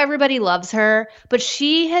 I know everybody loves her, but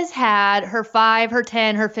she has had her 5, her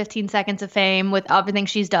 10, her 15 seconds of fame with everything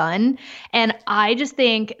she's done. And I just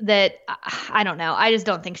think that, I don't know, I just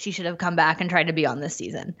don't think she should have come back and tried to be on this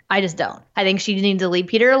season. I just don't. I think she needs to leave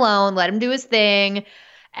Peter alone, let him do his thing.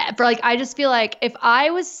 I just feel like if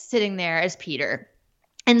I was sitting there as Peter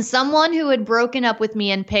and someone who had broken up with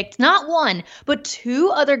me and picked not 1, but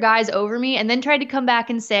 2 other guys over me and then tried to come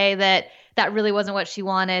back and say that really wasn't what she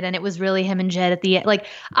wanted and it was really him and Jed at the end. Like,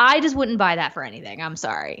 I just wouldn't buy that for anything. I'm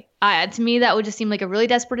sorry. To me, that would just seem like a really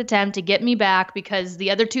desperate attempt to get me back because the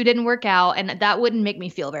other 2 didn't work out, and that wouldn't make me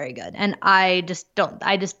feel very good. And I just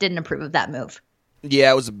didn't approve of that move.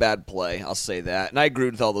 Yeah, it was a bad play. I'll say that. And I agree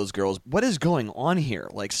with all those girls. What is going on here?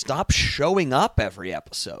 Like, stop showing up every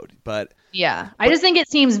episode. But I just think it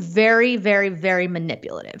seems very, very, very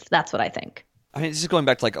manipulative. That's what I think. I mean, it's just going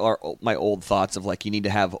back to like my old thoughts of like you need to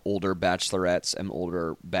have older bachelorettes and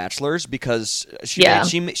older bachelors because she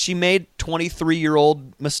made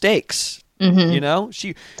 23-year-old mistakes. Mm-hmm. You know,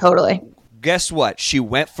 she totally. Guess what? She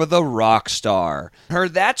went for the rock star.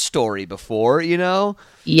 Heard that story before, you know?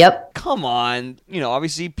 Yep. Come on, you know.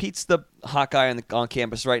 Obviously, Pete's the hot guy on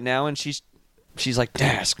campus right now, and she's like,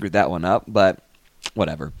 "Damn, screwed that one up," but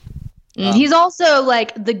whatever. He's also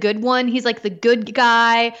like the good one. He's like the good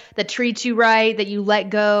guy that treats you right, that you let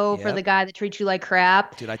go for the guy that treats you like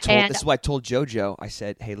crap. Dude, this is what I told JoJo. I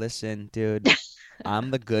said, hey, listen, dude,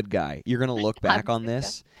 I'm the good guy. You're going to look back on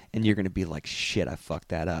this and you're going to be like, shit, I fucked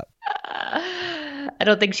that up. I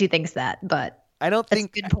don't think she thinks that, but I don't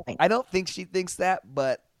think good point. I don't think she thinks that,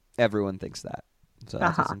 but Everyone thinks that. So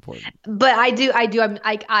that's what's important. But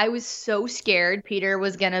I was so scared Peter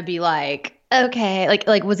was gonna be like, okay,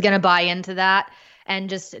 like was gonna buy into that and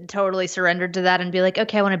just totally surrendered to that and be like,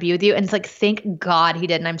 okay, I want to be with you. And it's like, thank God he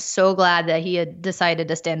did. And I'm so glad that he had decided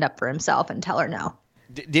to stand up for himself and tell her no.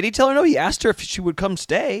 Did he tell her no? He asked her if she would come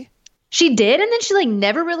stay. She did, and then she like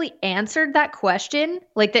never really answered that question.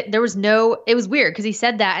 Like that, there was no. It was weird because he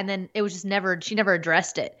said that, and then it was just never. She never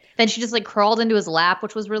addressed it. Then she just like crawled into his lap,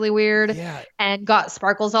 which was really weird. Yeah. And got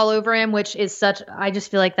sparkles all over him, which is such. I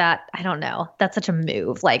just feel like that. I don't know. That's such a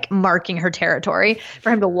move, like marking her territory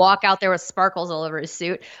for him to walk out there with sparkles all over his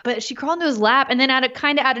suit. But she crawled into his lap, and then out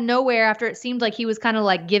of nowhere, after it seemed like he was kind of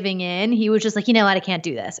like giving in, he was just like, you know what, I can't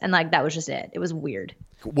do this, and like that was just it. It was weird.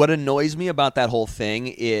 What annoys me about that whole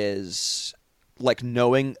thing is like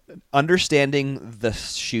understanding the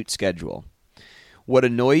shoot schedule. What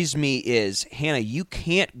annoys me is, Hannah, you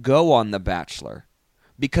can't go on The Bachelor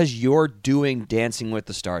because you're doing Dancing with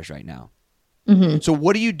the Stars right now. Mm-hmm. So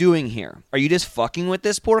what are you doing here? Are you just fucking with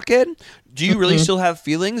this poor kid? Do you really still have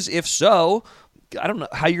feelings? If so, I don't know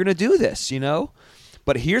how you're going to do this, you know?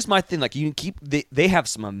 But here's my thing. Like, you can they have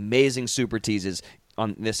some amazing super teases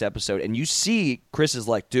on this episode, and you see Chris is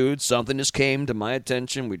like, dude, something just came to my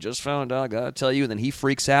attention. We just found out. I gotta tell you. And then he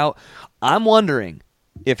freaks out. I'm wondering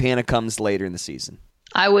if Hannah comes later in the season.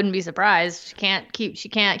 I wouldn't be surprised. She can't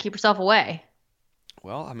keep herself away.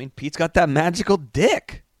 Well, I mean, Pete's got that magical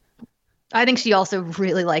dick. I think she also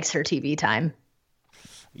really likes her TV time.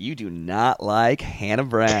 You do not like Hannah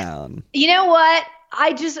Brown. You know what?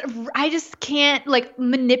 I just can't, like,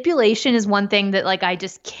 manipulation is one thing that like I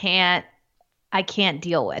can't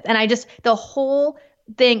deal with. And the whole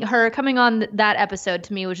thing, her coming on that episode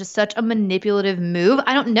to me was just such a manipulative move.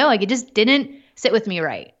 I don't know. Like, it just didn't sit with me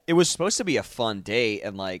right. It was supposed to be a fun date,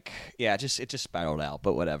 and like, yeah, it just spiraled out,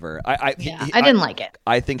 but whatever. I didn't like it.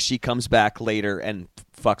 I think she comes back later and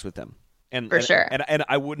fucks with him. For sure. And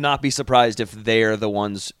I would not be surprised if they're the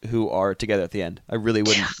ones who are together at the end. I really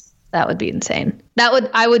wouldn't. That would be insane.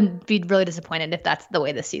 I would be really disappointed if that's the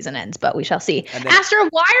way the season ends, but we shall see. Astra,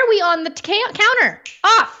 why are we on the counter?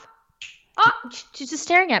 Off. She's just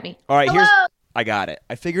staring at me. All right, I got it.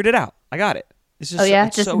 I figured it out. I got it.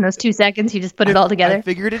 Just in those 2 seconds, you just put it all together? I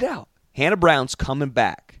figured it out. Hannah Brown's coming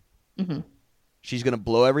back. Mm-hmm. She's going to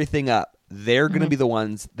blow everything up. They're going to be the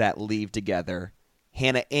ones that leave together.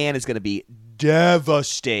 Hannah Ann is going to be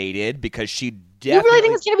devastated because she definitely... You really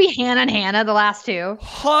think it's going to be Hannah and Hannah, the last two?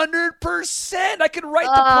 100%! I can write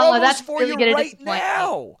the promos for really you right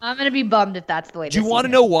now. I'm going to be bummed if that's the way. Do you want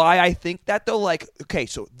to know why I think that, though? Like, okay,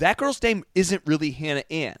 so that girl's name isn't really Hannah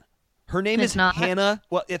Ann. Her name is not Hannah.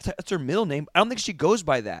 Well, it's her middle name. I don't think she goes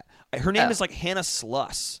by that. Her name is like Hannah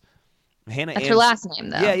Sluss. That's her last name,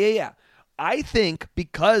 though. Yeah. I think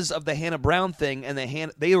because of the Hannah Brown thing and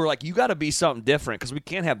they were like, you got to be something different because we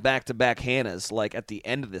can't have back-to-back Hannahs like at the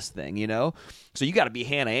end of this thing, you know? So you got to be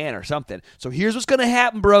Hannah Ann or something. So here's what's going to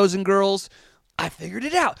happen, bros and girls. I figured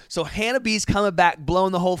it out. So Hannah B's coming back,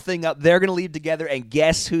 blowing the whole thing up. They're going to leave together, and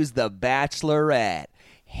guess who's the Bachelorette?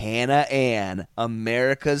 Hannah Ann,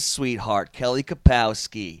 America's sweetheart, Kelly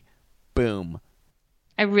Kapowski. Boom.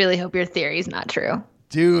 I really hope your theory is not true.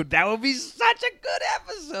 Dude, that would be such a good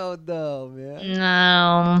episode, though, man.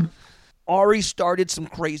 No. Ari started some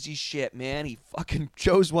crazy shit, man. He fucking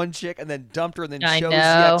chose one chick and then dumped her and then chose the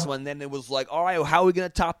next one. Then it was like, all right, how are we going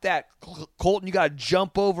to top that? Colton, you got to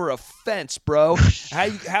jump over a fence, bro. How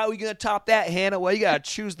are we going to top that, Hannah? Well, you got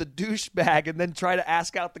to choose the douchebag and then try to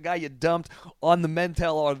ask out the guy you dumped on the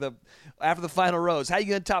mentel or after the final rose. How you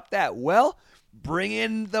going to top that? Well, bring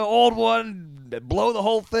in the old one, blow the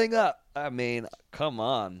whole thing up. I mean, come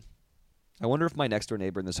on. I wonder if my next door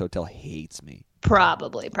neighbor in this hotel hates me.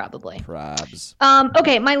 Probably. Probs.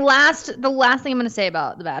 Okay, the last thing I'm going to say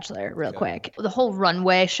about The Bachelor real quick. The whole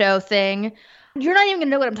runway show thing. You're not even going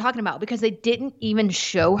to know what I'm talking about because they didn't even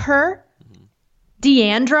show her. Mm-hmm.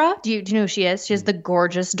 Deandra, do you know who she is? She has the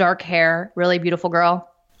gorgeous dark hair, really beautiful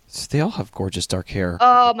girl. They all have gorgeous dark hair.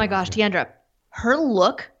 Oh my gosh, Deandra. Her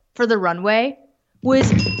look for the runway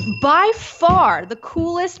was by far the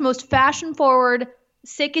coolest, most fashion-forward,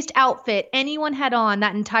 sickest outfit anyone had on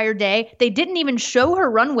that entire day. They didn't even show her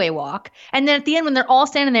runway walk. And then at the end, when they're all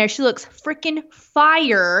standing there, she looks freaking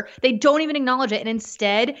fire. They don't even acknowledge it. And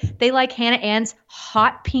instead, they like Hannah Ann's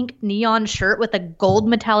hot pink neon shirt with a gold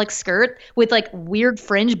metallic skirt with like weird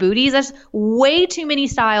fringe booties. That's way too many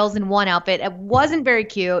styles in one outfit. It wasn't very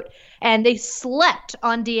cute. And they slept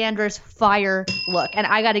on Deandra's fire look. And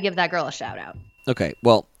I got to give that girl a shout out. Okay,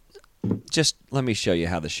 well, Just let me show you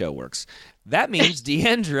how the show works. That means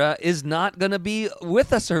Deandra is not going to be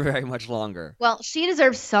with us for very much longer. Well, she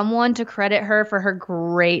deserves someone to credit her for her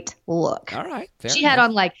great look. All right. Fair She enough. had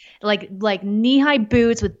on like knee-high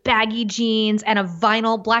boots with baggy jeans and a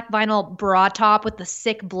black vinyl bra top with the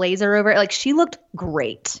sick blazer over it. Like, she looked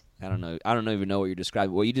great. I don't know. I don't even know what you're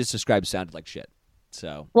describing. What you just described sounded like shit.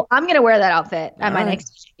 So Well, I'm going to wear that outfit at my All right.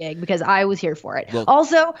 next gig because I was here for it. Well-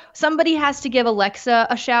 Also, somebody has to give Alexa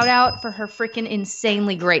a shout out for her freaking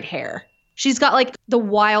insanely great hair. She's got like the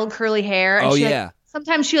wild curly hair. And Oh, she, like, yeah.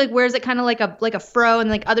 sometimes she like wears it kind of like a fro, and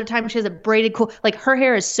like other times she has it braided cool. Like, her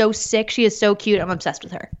hair is so sick. She is so cute. I'm obsessed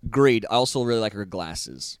with her. agreed. I also really like her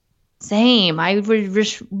glasses. Same. I really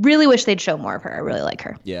wish they'd show more of her. I really like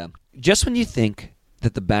her. Yeah. Just when you think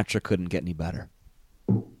that The Bachelor couldn't get any better.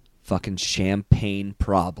 Fucking champagne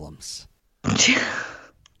problems.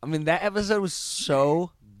 I mean, that episode was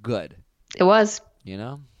so good, It was. you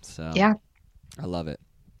know? So Yeah. I love it.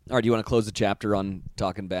 All right, do you want to close the chapter on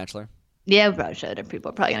talking Bachelor? Yeah, we probably should. People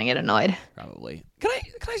are probably going to get annoyed. Probably. Can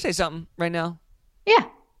I say something right now? Yeah.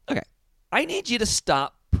 Okay. I need you to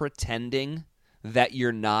stop pretending that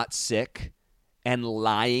you're not sick and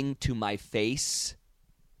lying to my face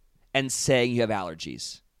and saying you have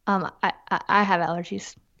allergies. I have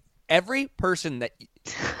allergies. Every person that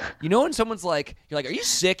you know when someone's like, you're like, are you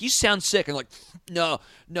sick? You sound sick. And like, no,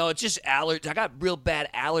 it's just allergies. I got real bad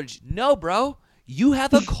allergies. No, bro, you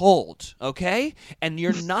have a cold, okay? And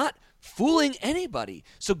you're not fooling anybody.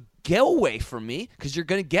 So get away from me because you're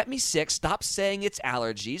going to get me sick. Stop saying it's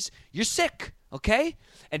allergies. You're sick, okay?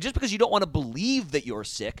 And just because you don't want to believe that you're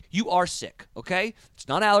sick, you are sick, okay? It's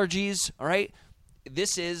not allergies, all right?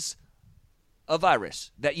 This is a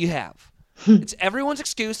virus that you have. It's everyone's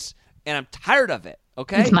excuse, and I'm tired of it,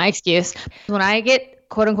 okay? It's my excuse. When I get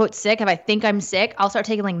quote unquote sick, if I think I'm sick, I'll start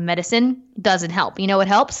taking like medicine. Doesn't help. You know what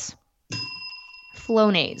helps?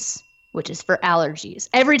 Flonase, which is for allergies.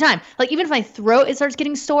 Every time. Like, even if my throat starts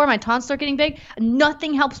getting sore, my tonsils start getting big,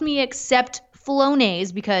 nothing helps me except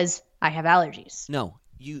Flonase because I have allergies. No,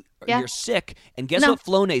 you're sick, and guess No. what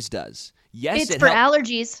Flonase does? Yes, It's for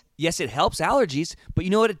allergies. Yes, it helps allergies, but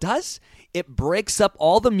you know what it does? It breaks up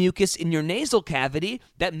all the mucus in your nasal cavity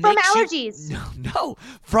that From makes allergies. No,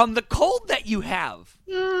 from the cold that you have.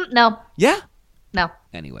 No. Yeah. No.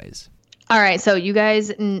 Anyways, All right, so you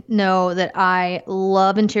guys know that I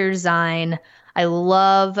love interior design. I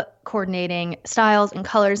love coordinating styles and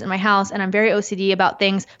colors in my house, and I'm very OCD about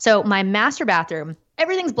things. So my master bathroom,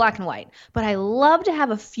 everything's black and white, but I love to have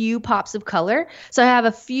a few pops of color. So I have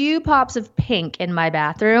a few pops of pink in my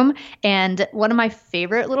bathroom, and one of my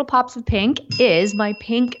favorite little pops of pink is my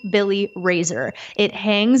pink Billy razor. It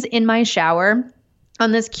hangs in my shower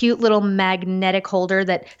on this cute little magnetic holder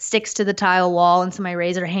that sticks to the tile wall, and so my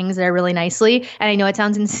razor hangs there really nicely. And I know it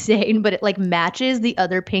sounds insane, but it like matches the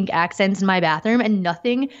other pink accents in my bathroom, and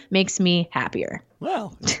nothing makes me happier.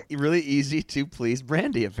 well, really easy to please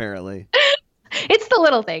Brandy, apparently. It's the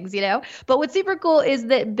little things, you know? But what's super cool is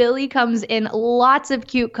that Billy comes in lots of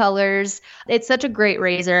cute colors. It's such a great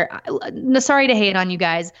razor. Sorry to hate on you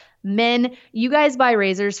guys. Men, you guys buy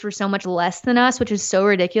razors for so much less than us, which is so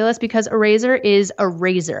ridiculous because a razor is a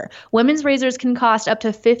razor. Women's razors can cost up to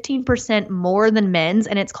 15% more than men's,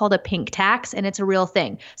 and it's called a pink tax, and it's a real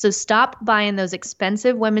thing. So stop buying those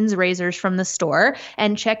expensive women's razors from the store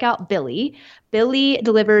and check out Billy. Billy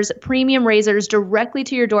delivers premium razors directly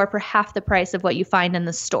to your door for half the price of what you find in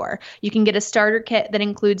the store. You can get a starter kit that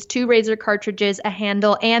includes 2 razor cartridges, a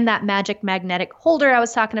handle, and that magic magnetic holder I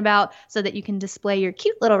was talking about so that you can display your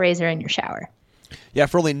cute little razor in your shower. Yeah,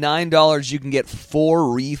 for only $9, you can get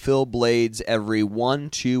 4 refill blades every 1,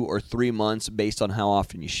 2, or 3 months based on how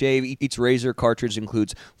often you shave. Each razor cartridge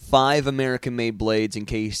includes 5 American-made blades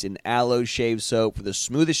encased in aloe shave soap for the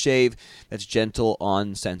smoothest shave that's gentle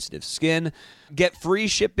on sensitive skin. Get free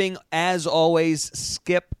shipping as always.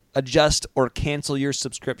 Skip, adjust, or cancel your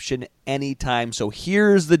subscription anytime. So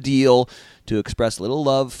here's the deal to express a little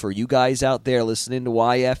love for you guys out there listening to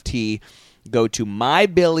YFT. Go to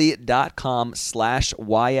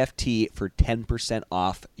mybilly.com/YFT for 10%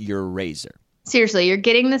 off your razor. Seriously, you're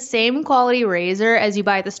getting the same quality razor as you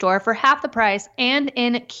buy at the store for half the price and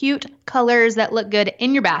in cute colors that look good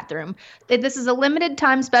in your bathroom. This is a limited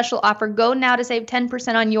time special offer. Go now to save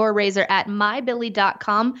 10% on your razor at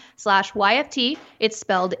mybilly.com/YFT. It's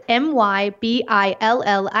spelled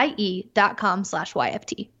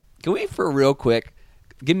MYBILLIE.com/YFT. Can we, for real quick,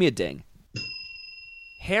 give me a ding.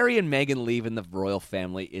 Harry and Meghan leaving the royal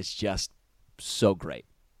family is just so great.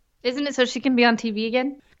 Isn't it so she can be on TV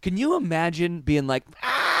again? Can you imagine being like,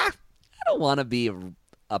 I don't want to be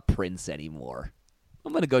a prince anymore.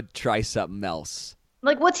 I'm going to go try something else.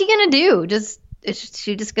 Like, what's he gonna do? Is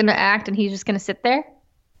she just gonna act and he's just gonna sit there?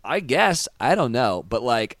 I guess. I don't know. But,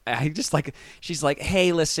 like, I just, like, she's like,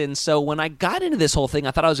 hey, listen, so when I got into this whole thing,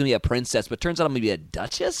 I thought I was going to be a princess, but turns out I'm going to be a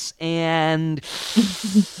duchess, and,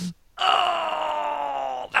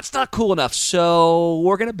 oh, that's not cool enough, so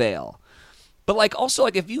we're going to bail. But, like, also,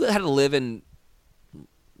 like, if you had to live in,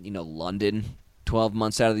 London 12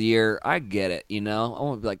 months out of the year, I get it, I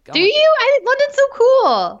want to be like, Do you? London's so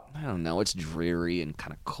cool. I don't know. It's dreary and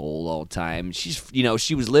kind of cold all the time. She's,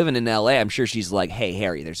 she was living in L.A. I'm sure she's like, hey,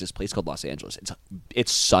 Harry, there's this place called Los Angeles.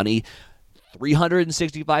 It's sunny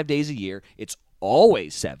 365 days a year. It's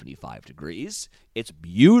always 75 degrees. It's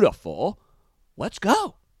beautiful. Let's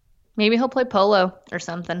go. Maybe he'll play polo or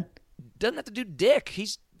something. Doesn't have to do dick.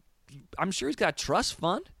 I'm sure he's got a trust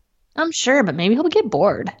fund. I'm sure, but maybe he'll get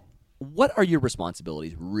bored. What are your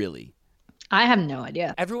responsibilities, really? I have no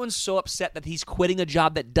idea. Everyone's so upset that he's quitting a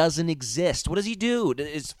job that doesn't exist. What does he do?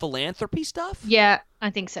 Is philanthropy stuff? Yeah, I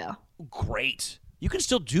think so. Great. You can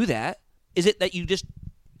still do that. Is it that you just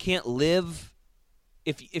can't live?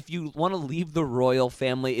 If you want to leave the royal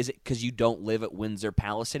family, is it because you don't live at Windsor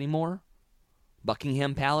Palace anymore?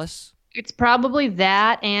 Buckingham Palace? It's probably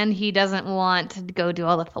that, and he doesn't want to go do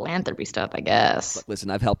all the philanthropy stuff, I guess. Look,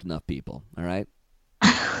 listen, I've helped enough people, all right?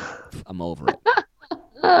 I'm over it.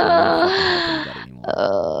 I don't help anybody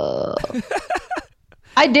anymore.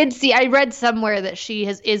 I read somewhere that she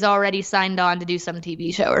is already signed on to do some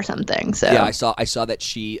TV show or something. So yeah, I saw that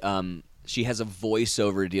she has a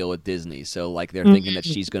voiceover deal with Disney. So like they're thinking that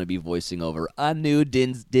she's going to be voicing over a new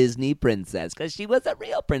Disney princess because she was a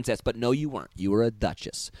real princess, but no, you weren't. You were a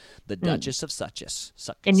duchess, the Duchess of Suchess.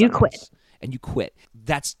 And you quit. And you quit.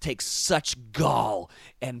 That takes such gall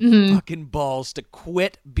and fucking balls to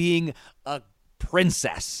quit being a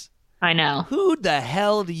princess. I know. Who the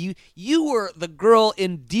hell do you were the girl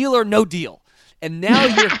in Deal or No Deal, and now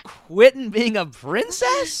you're quitting being a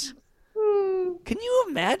princess? Can you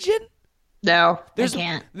imagine? No, I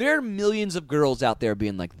can't. There are millions of girls out there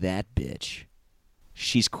being like, that bitch,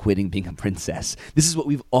 she's quitting being a princess. This is what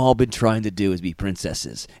we've all been trying to do, is be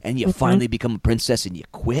princesses. And you finally become a princess and you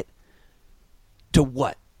quit? To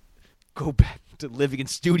what? Go back to living in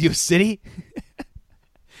Studio City?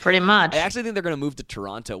 Pretty much. I actually think they're going to move to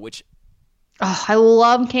Toronto, which... Oh, I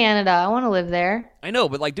love Canada. I want to live there. I know,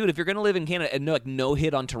 but like, dude, if you're going to live in Canada and no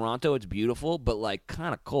hit on Toronto, it's beautiful, but like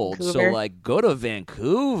kind of cold. Vancouver. So like, go to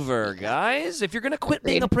Vancouver, guys. If you're going to quit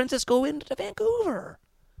being a princess, go into Vancouver.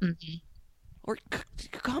 Mm-hmm. Or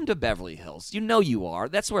come to Beverly Hills. You know you are.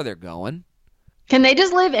 That's where they're going. Can they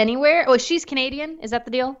just live anywhere? Oh, she's Canadian? Is that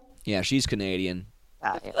the deal? Yeah, she's Canadian.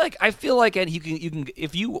 Oh, yeah. I feel like and you can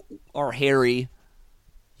if you are Harry,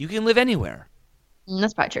 you can live anywhere.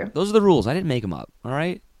 That's probably true. Those are the rules. I didn't make them up. All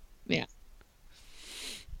right. Yeah.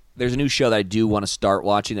 There's a new show that I do want to start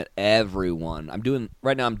watching that everyone. I'm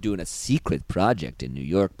doing a secret project in New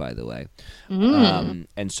York, by the way.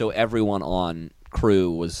 And so everyone on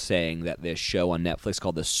crew was saying that this show on Netflix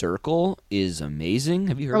called The Circle is amazing.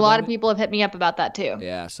 Have you heard? A lot of people have hit me up about that too.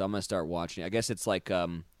 Yeah, so I'm gonna start watching it. I guess it's like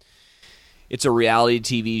it's a reality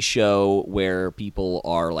TV show where people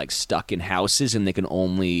are like stuck in houses and they can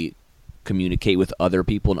only communicate with other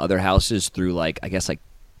people in other houses through like I guess like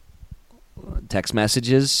text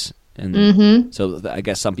messages. And so I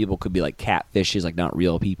guess some people could be like catfishes, like not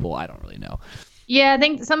real people. I don't really know. Yeah, I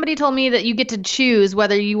think somebody told me that you get to choose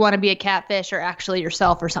whether you want to be a catfish or actually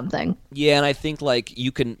yourself or something. Yeah, and I think like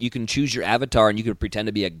you can choose your avatar and you could pretend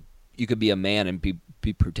to be you could be a man and be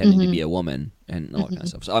pretending to be a woman and all that kind of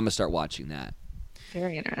stuff. So I'm gonna start watching that.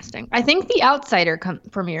 Very interesting. I think The Outsider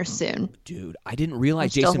premieres soon. Dude, I didn't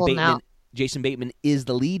realize I'm still holding out. Jason Bateman is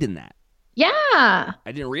the lead in that. Yeah, I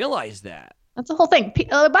didn't realize that. that's the whole thing.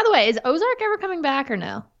 By the way, is Ozark ever coming back or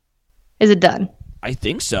no? Is it done? I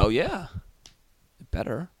think so. Yeah, it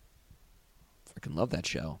better. Freaking love that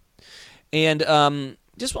show. And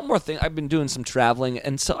just one more thing. I've been doing some traveling,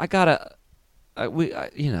 and so I gotta. Oh,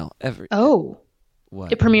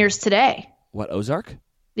 What? it premieres today. What, Ozark?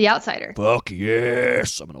 The Outsider. Fuck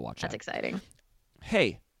yes! I'm gonna watch That's that. exciting.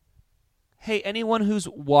 Hey, anyone who's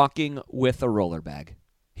walking with a roller bag,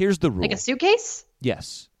 here's the rule. Like a suitcase?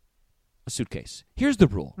 Yes, a suitcase. Here's the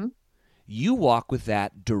rule. You walk with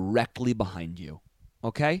that directly behind you,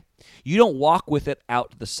 okay? You don't walk with it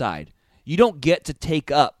out to the side. You don't get to take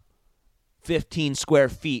up 15 square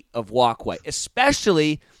feet of walkway,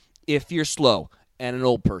 especially if you're slow and an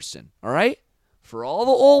old person, all right? For all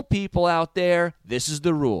the old people out there, this is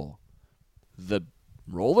the rule. The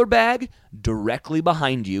roller bag directly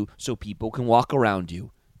behind you so people can walk around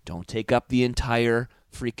you. Don't take up the entire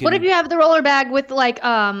freaking. What if you have the roller bag with like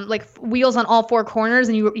wheels on all four corners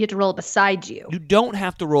and you have to roll it beside you? You don't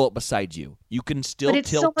have to roll it beside you. You can still But it's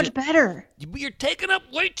tilt so much it. better. You're taking up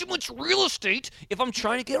way too much real estate if I'm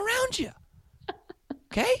trying to get around you.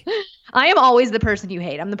 Okay? I am always the person you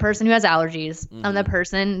hate. I'm the person who has allergies. I'm Mm-hmm. the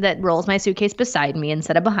person that rolls my suitcase beside me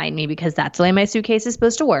instead of behind me because that's the way my suitcase is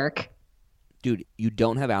supposed to work. Dude, you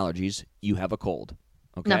don't have allergies. You have a cold.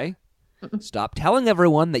 Okay? Stop telling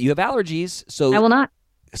everyone that you have allergies I will not.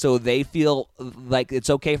 so they feel like it's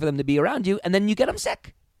okay for them to be around you, and then you get them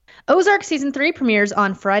sick. Ozark Season 3 premieres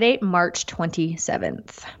on Friday, March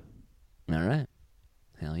 27th. All right.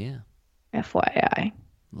 Hell yeah. FYI.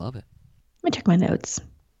 Love it. Let me check my notes.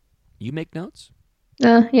 You make notes?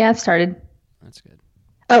 Yeah, I've started. That's good.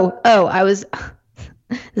 Oh, I was.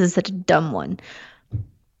 This is such a dumb one.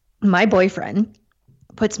 My boyfriend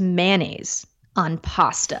puts mayonnaise on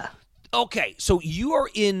pasta. Okay, so you are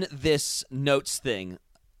in this notes thing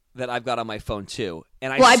that I've got on my phone too,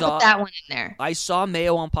 and I put that one in there. I saw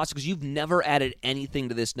mayo on pasta because you've never added anything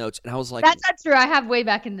to this notes, and I was like, That's not true. I have way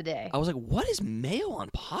back in the day. I was like, what is mayo on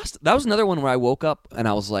pasta? That was another one where I woke up and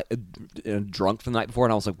I was like, drunk from the night before,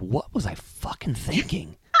 and I was like, what was I fucking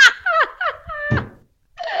thinking?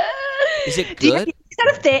 Is it good?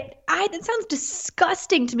 That sounds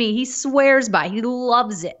disgusting to me. He swears by. He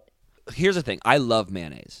loves it. Here's the thing. I love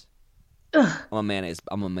mayonnaise. Ugh. I'm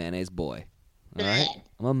a mayonnaise boy. All right?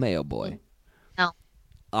 I'm a mayo boy. No.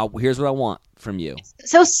 Here's what I want from you.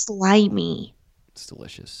 So slimy. It's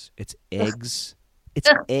delicious. It's eggs. It's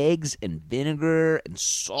eggs and vinegar and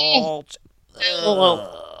salt.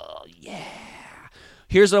 Yeah.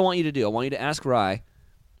 Here's what I want you to do. I want you to ask Rye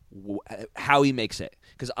how he makes it.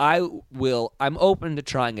 Because I'm open to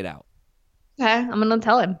trying it out. Okay, I'm gonna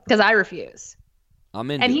tell him because I refuse.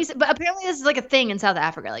 I'm into it. But apparently this is like a thing in South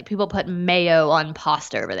Africa. Like people put mayo on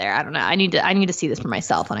pasta over there. I don't know. I need to see this for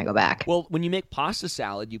myself when I go back. Well, when you make pasta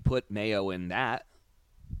salad, you put mayo in that.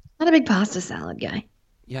 Not a big pasta salad guy.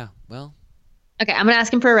 Yeah, well, Okay, I'm gonna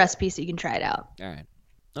ask him for a recipe so you can try it out. all right.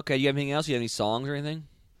 Okay, you have anything else? You have any songs or anything?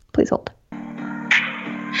 Please hold.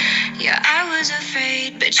 Yeah, I was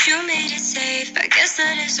afraid, but you made it safe. I guess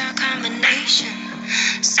that is our combination.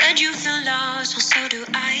 Said you feel lost, well, so do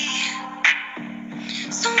I.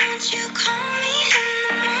 So won't you call me in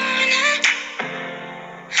the morning?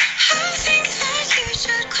 I think that you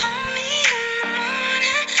should call me in the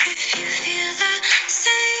morning. If you feel the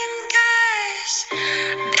same, guys.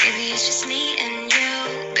 Baby, it's just me and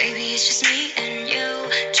you. Baby, it's just me and you.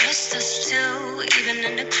 Just us two, even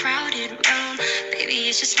in a crowded room. Baby,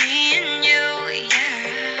 it's just me and you,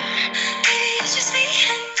 yeah. Baby, it's just me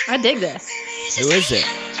and you. I dig this. Baby, it's Who just is me it?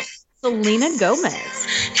 and you. Selena Gomez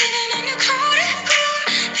Even in a crowded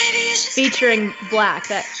room. Baby, it's just featuring Black.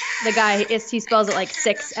 That the guy he spells it like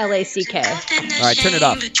 6 LACK. All right, turn it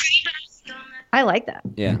off. I like that.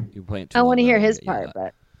 Yeah, you're playing. I want to hear his Yeah. part,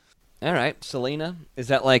 but All right, Selena. Is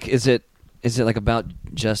that like? Is it like about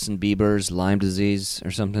Justin Bieber's Lyme disease or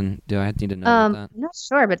something? Do I need to know about that? I'm not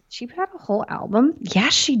sure, but she put out a whole album. Yeah,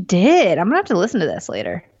 she did. I'm gonna have to listen to this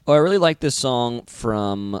later. Oh, I really like this song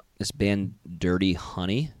from this band Dirty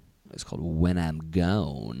Honey. It's called When I'm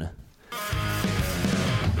Gone.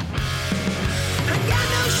 I got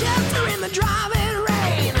no shelter in the driving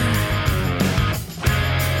rain.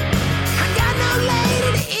 I got no lady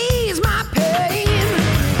to ease my pain.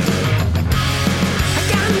 I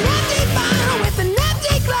got an empty bottle with an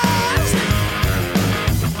empty glass.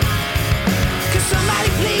 Could somebody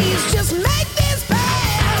please just make this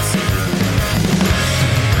pass?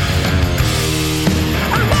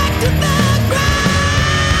 I'm back to the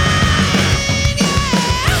grind,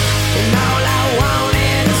 yeah. And all I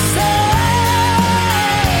wanted to say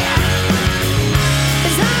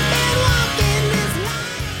is I've been walking this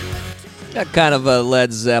line. Got kind of a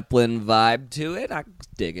Led Zeppelin vibe to it. I'm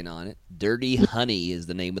digging on it. Dirty Honey is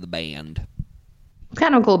the name of the band.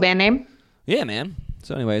 Kind of a cool band name. Yeah, man.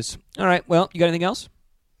 So, anyways, all right. Well, you got anything else?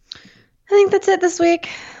 I think that's it this week.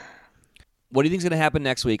 What do you think's going to happen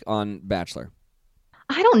next week on Bachelor?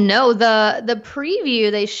 I don't know. The preview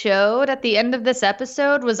they showed at the end of this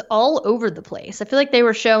episode was all over the place. I feel like they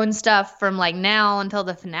were showing stuff from like now until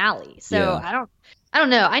the finale. So Yeah. I don't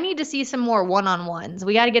know. I need to see some more one-on-ones.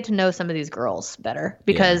 We got to get to know some of these girls better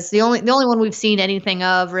because the only one we've seen anything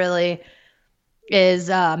of really is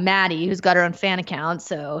Maddie, who's got her own fan account,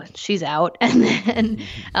 so she's out, and then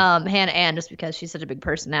Hannah Ann, just because she's such a big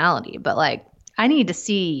personality. But like, I need to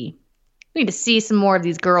see some more of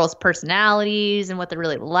these girls' personalities and what they're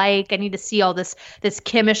really like. I need to see all this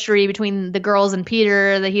chemistry between the girls and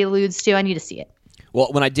Peter that he alludes to. I need to see it. Well,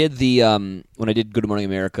 when I did Good Morning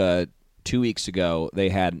America 2 weeks ago, they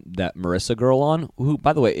had that Marissa girl on, who,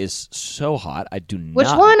 by the way, is so hot. I do not. Which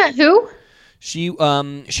one? Who? She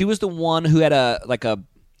was the one who had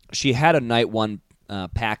she had a night one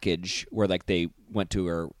package where like they went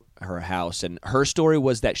to her house, and her story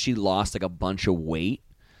was that she lost like a bunch of weight.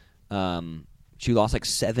 She lost like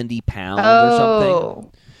 70 pounds or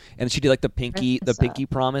something. And she did like the pinky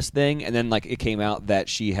promise thing, and then like it came out that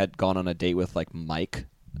she had gone on a date with like Mike,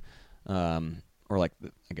 or like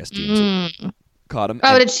I guess James caught him.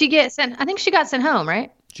 Oh, did she get sent? I think she got sent home,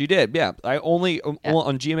 right? She did, yeah. I only on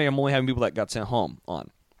GMA, I'm only having people that got sent home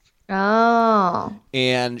on. Oh.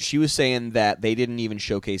 And she was saying that they didn't even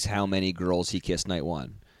showcase how many girls he kissed night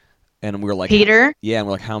one, and we were like, Peter? Yeah, and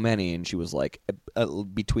we're like, how many? And she was like,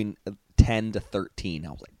 between 10 to 13.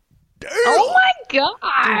 I was like, damn! Oh my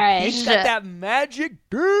gosh! He's got that magic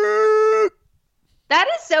dick. That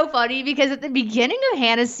is so funny because at the beginning of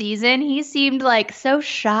Hannah's season, he seemed like so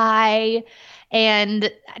shy and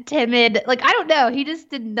timid. Like, I don't know. He just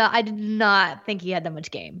did not. I did not think he had that much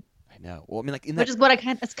game. I know. Well, I mean, like which is what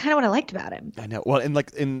that's kind of what I liked about him. I know. Well, and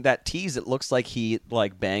like in that tease, it looks like he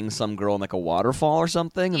like banged some girl in like a waterfall or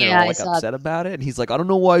something, and they're all like upset about it. And he's like, I don't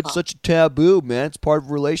know why it's such a taboo, man. It's part of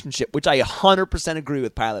a relationship, which I 100% agree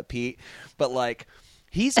with Pilot Pete. But like,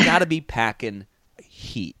 he's got to be packing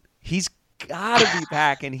heat. He's got to be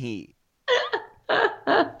packing heat.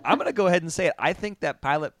 I'm gonna go ahead and say it. I think that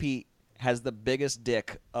Pilot Pete has the biggest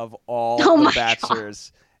dick of all the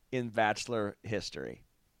bachelors in Bachelor history.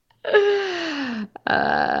 I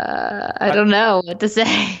don't know what to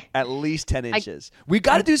say. At least 10 inches. We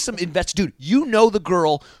got to do some dude. You know the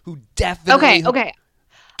girl who definitely. Okay.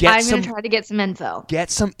 I'm going to try to get some info. Get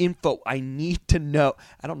some info. I need to know.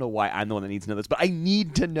 I don't know why I'm the one that needs to know this, but I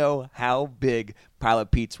need to know how big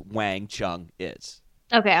Pilot Pete's Wang Chung is.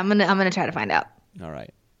 Okay, I'm gonna try to find out. All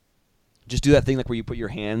right. Just do that thing like where you put your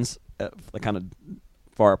hands like kind of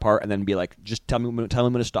far apart, and then be like, just tell me when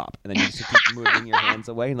to stop, and then you just keep moving your hands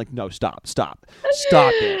away, and like, no, stop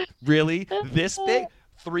it. Really? This big?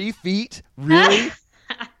 3 feet? Really?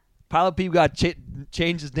 Pilot Pete got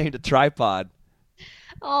changed his name to Tripod.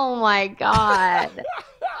 Oh my god.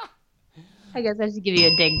 I guess I should give you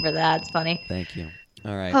a ding for that. It's funny. Thank you.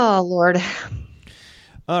 All right. Oh Lord.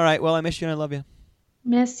 All right. Well, I miss you and I love you.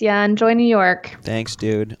 Miss ya. Enjoy New York. Thanks,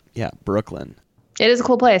 dude. Yeah, Brooklyn. It is a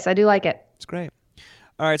cool place. I do like it. It's great.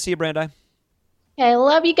 All right, see you, Brandi. Okay,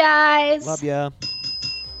 love you guys. Love ya.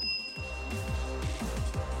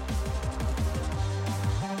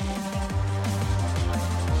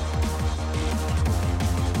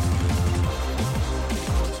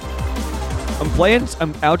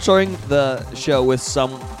 I'm outroing the show with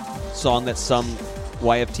some song that some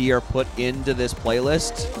YFT are put into this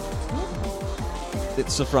playlist.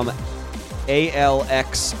 It's from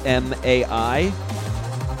ALXMAI.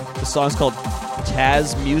 The song's called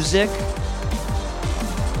Taz Music.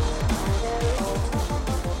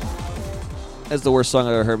 That's the worst song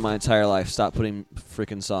I've ever heard in my entire life. Stop putting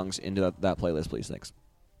freaking songs into that playlist, please. Thanks.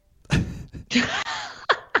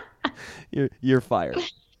 You're fired.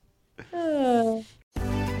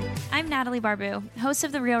 I'm Natalie Barbu, host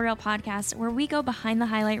of the Real Real podcast, where we go behind the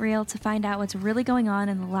highlight reel to find out what's really going on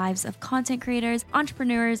in the lives of content creators,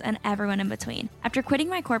 entrepreneurs, and everyone in between. After quitting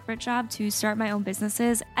my corporate job to start my own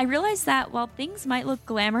businesses, I realized that while things might look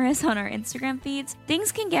glamorous on our Instagram feeds,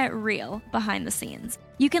 things can get real behind the scenes.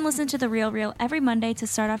 You can listen to The Real Real every Monday to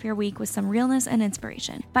start off your week with some realness and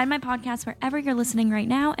inspiration. Find my podcast wherever you're listening right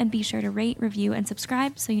now, and be sure to rate, review, and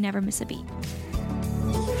subscribe so you never miss a beat.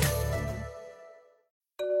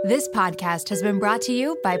 This podcast has been brought to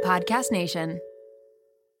you by Podcast Nation.